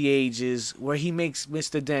 one for the ages, where he makes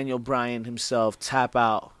Mr. Daniel Bryan himself tap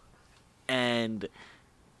out, and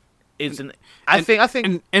it's an. I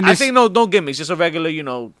think no gimmicks, just a regular,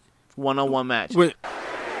 one-on-one match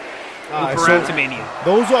Alright, Around Mania.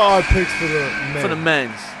 those are our picks for the men. for the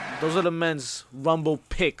men's. Those are the men's Rumble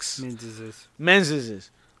picks. Men's is.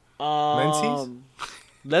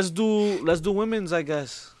 Let's do women's, I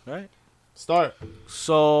guess. Right. Start.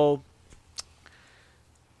 So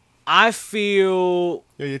I feel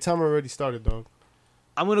Yo, your time already started, dog.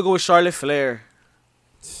 I'm gonna go with Charlotte Flair.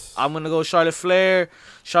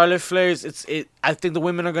 Charlotte Flair is I think the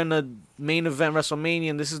women are gonna main event WrestleMania,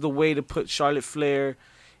 and this is the way to put Charlotte Flair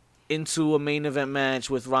into a main event match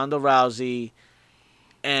with Ronda Rousey,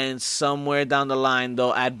 and somewhere down the line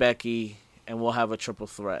they'll add Becky, and we'll have a triple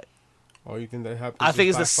threat. Oh, you think that happens? I think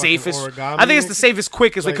it's the just by fucking safest. origami, I think it's the nigga? safest,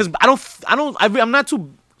 quickest way Like- because I'm not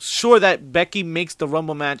too sure that Becky makes the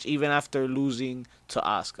Rumble match even after losing to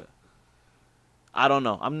Asuka. I don't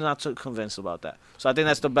know. I'm not too convinced about that. So I think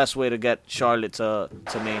that's the best way to get Charlotte to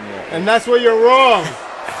Mania. And that's where you're wrong,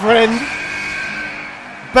 friend.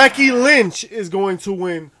 Becky Lynch is going to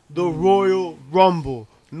win the Royal Rumble.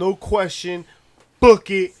 No question. Book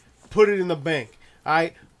it. Put it in the bank. All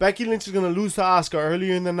right? Becky Lynch is going to lose to Asuka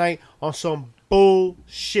earlier in the night on some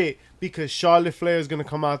bullshit because Charlotte Flair is going to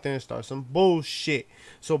come out there and start some bullshit.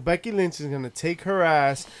 So Becky Lynch is going to take her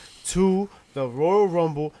ass to the Royal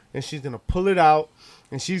Rumble and she's going to pull it out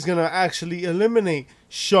and she's going to actually eliminate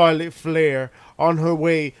Charlotte Flair on her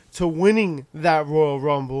way to winning that Royal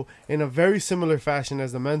Rumble in a very similar fashion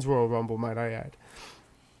as the men's Royal Rumble, might I add.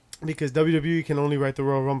 Because WWE can only write the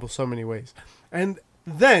Royal Rumble so many ways. And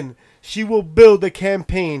then she will build a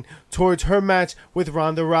campaign towards her match with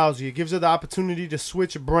Ronda Rousey. It gives her the opportunity to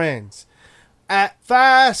switch brands. At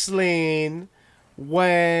Fastlane,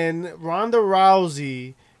 when Ronda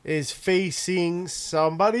Rousey is facing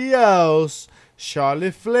somebody else,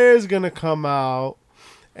 Charlotte Flair is going to come out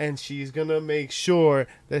and she's going to make sure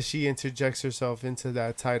that she interjects herself into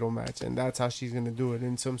that title match. And that's how she's going to do it,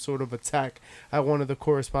 in some sort of attack at one of the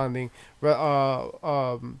corresponding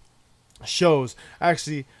shows.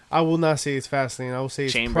 Actually, I will not say it's Fastlane. I will say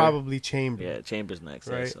it's Chamber. probably Chamber. Yeah, Chamber's next.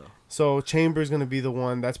 Right. So. So Chamber's going to be the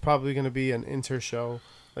one. That's probably going to be an inter-show.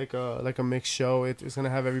 Like a mixed show. It's going to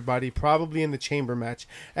have everybody probably in the Chamber match.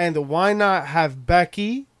 And why not have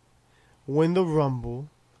Becky win the Rumble,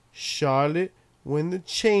 Charlotte win the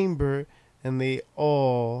Chamber, and they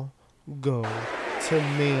all go to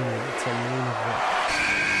main event.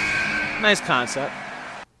 Nice concept.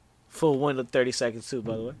 Full win of 30 seconds too,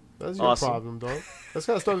 by the way. That's your Awesome. problem, dog. That's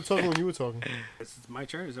how I started talking when you were talking. It's my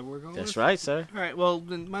turn. Is that where we're going? That's with? right, sir. All right. Well,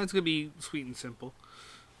 then mine's gonna be sweet and simple.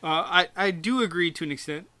 I do agree to an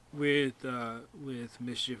extent with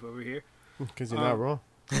Mischief over here. Because you're not wrong.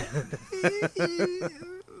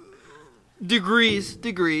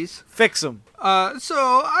 Degrees. Fix him. So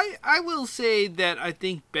I will say that I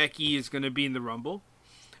think Becky is going to be in the Rumble.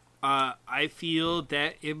 I feel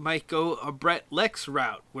that it might go a Brett Lex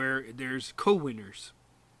route where there's co-winners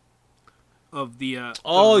of the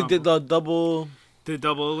Oh, the did Rumble. the double. The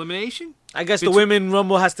double elimination. I guess the It's- women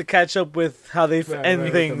Rumble has to catch up with how they end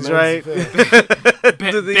Right, things, the right?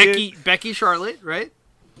 men's- Do the- Becky Charlotte, right?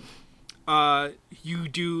 You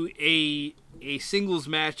do a singles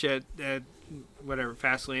match at whatever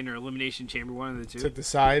Fastlane or Elimination Chamber, one of the two. to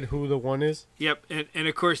decide who the one is. Yep, and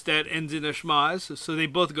of course that ends in a schmoz, so they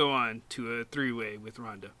both go on to a three-way with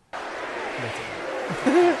Ronda.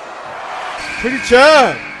 Pretty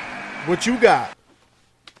Chud, what you got?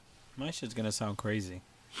 My shit's gonna sound crazy,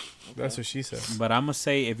 That's what she said. but I'm gonna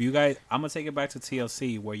say I'm gonna take it back to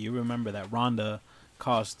TLC where you remember that Ronda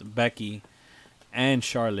cost Becky and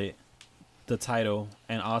Charlotte the title,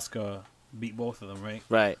 and Asuka beat both of them, right?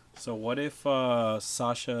 Right. So what if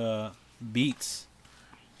Sasha beats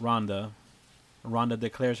Ronda? Ronda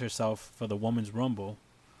declares herself for the Women's Rumble,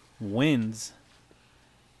 wins.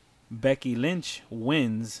 Becky Lynch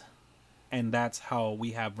wins, and that's how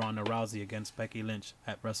we have Ronda Rousey against Becky Lynch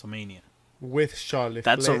at WrestleMania. With Charlotte.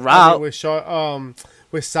 That's Flair. a route. I mean,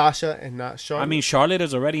 with Sasha and not Charlotte. I mean, Charlotte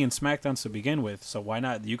is already in SmackDown to begin with, so why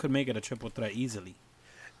not? You could make it a triple threat easily.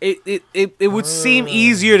 It would seem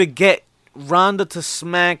easier to get Ronda to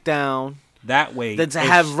SmackDown That way, than to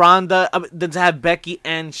if have Becky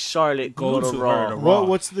and Charlotte go to Raw. Raw.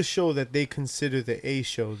 what's the show that they consider the A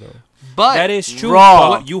show though? But that is true.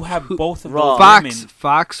 Raw. But you have both of Raw. those women.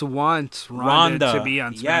 Fox wants Ronda to Ronda, be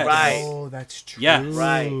on yes. SmackDown. Right. Oh, that's true. Yeah.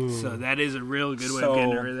 Right. So that is a real good way So- of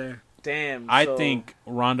getting her there. Damn. I so- think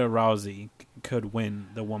Ronda Rousey could win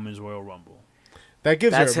the Women's Royal Rumble. That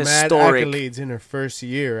gives That's her historic. mad accolades in her first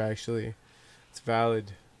year. Actually, it's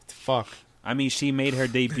valid. Fuck. I mean, she made her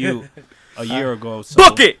debut a year ago. So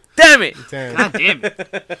book it. Damn it. Damn. God damn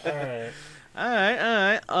it. All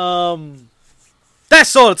right. All right.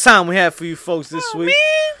 That's all the time we have for you folks this week.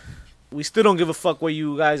 We still don't give a fuck where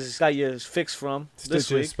you guys got your fix from this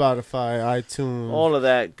Stitcher, week. Spotify, iTunes, All of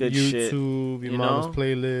that good YouTube, shit. your you mama's know?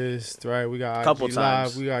 playlist. Right, we got Couple IG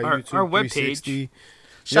times. Live, we got Our YouTube webpage. 360.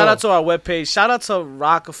 Shout Yo. out to our webpage. Shout out to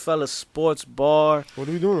Rockefeller Sports Bar. What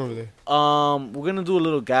are we doing over there? We're gonna do a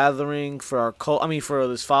little gathering for our for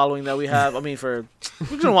this following that we have. We're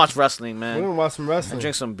gonna watch wrestling, We're man. gonna watch some And wrestling.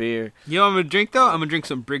 drink some beer. You know what I'm going to drink, though? I'm going to drink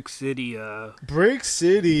some Brick City. Brick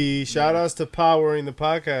City. Shout outs to powering the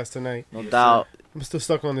podcast tonight. No doubt. I'm still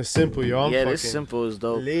stuck on this simple, yo. I'm Yeah, fucking this simple is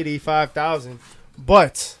dope. Lady 5000.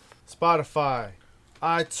 But Spotify,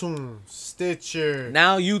 iTunes, Stitcher.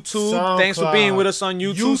 Now YouTube. Thanks for being with us on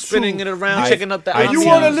YouTube. Spinning it around, checking up the If you ambiance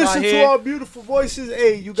want to out listen to here. our beautiful voices,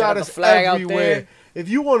 hey, you got out us the flag out everywhere. there. If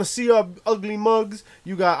you want to see our ugly mugs,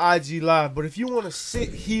 you got IG Live. But if you want to sit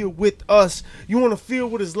here with us, you want to feel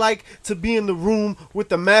what it's like to be in the room with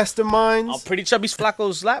the masterminds. On Pretty Chubby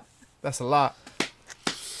Flacco's lap. That's a lot.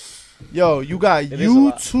 Yo, you got It is a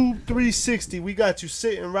lot. YouTube 360. We got you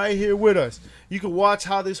sitting right here with us. You can watch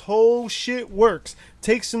how this whole shit works.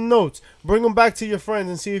 Take some notes. Bring them back to your friends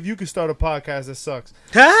and see if you can start a podcast that sucks.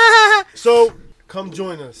 So, come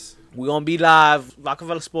join us. We're going to be live.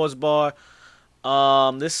 Rockefeller Sports Bar.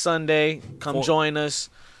 This Sunday. Come join us.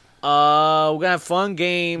 We're going to have fun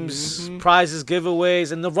games, prizes,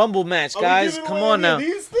 giveaways, and the Rumble match, guys. Come on now.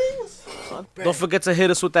 These things? Don't forget to hit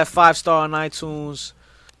us with that 5-star on iTunes.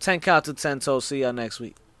 10 count to 10 toes. See y'all next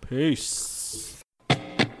week. Peace.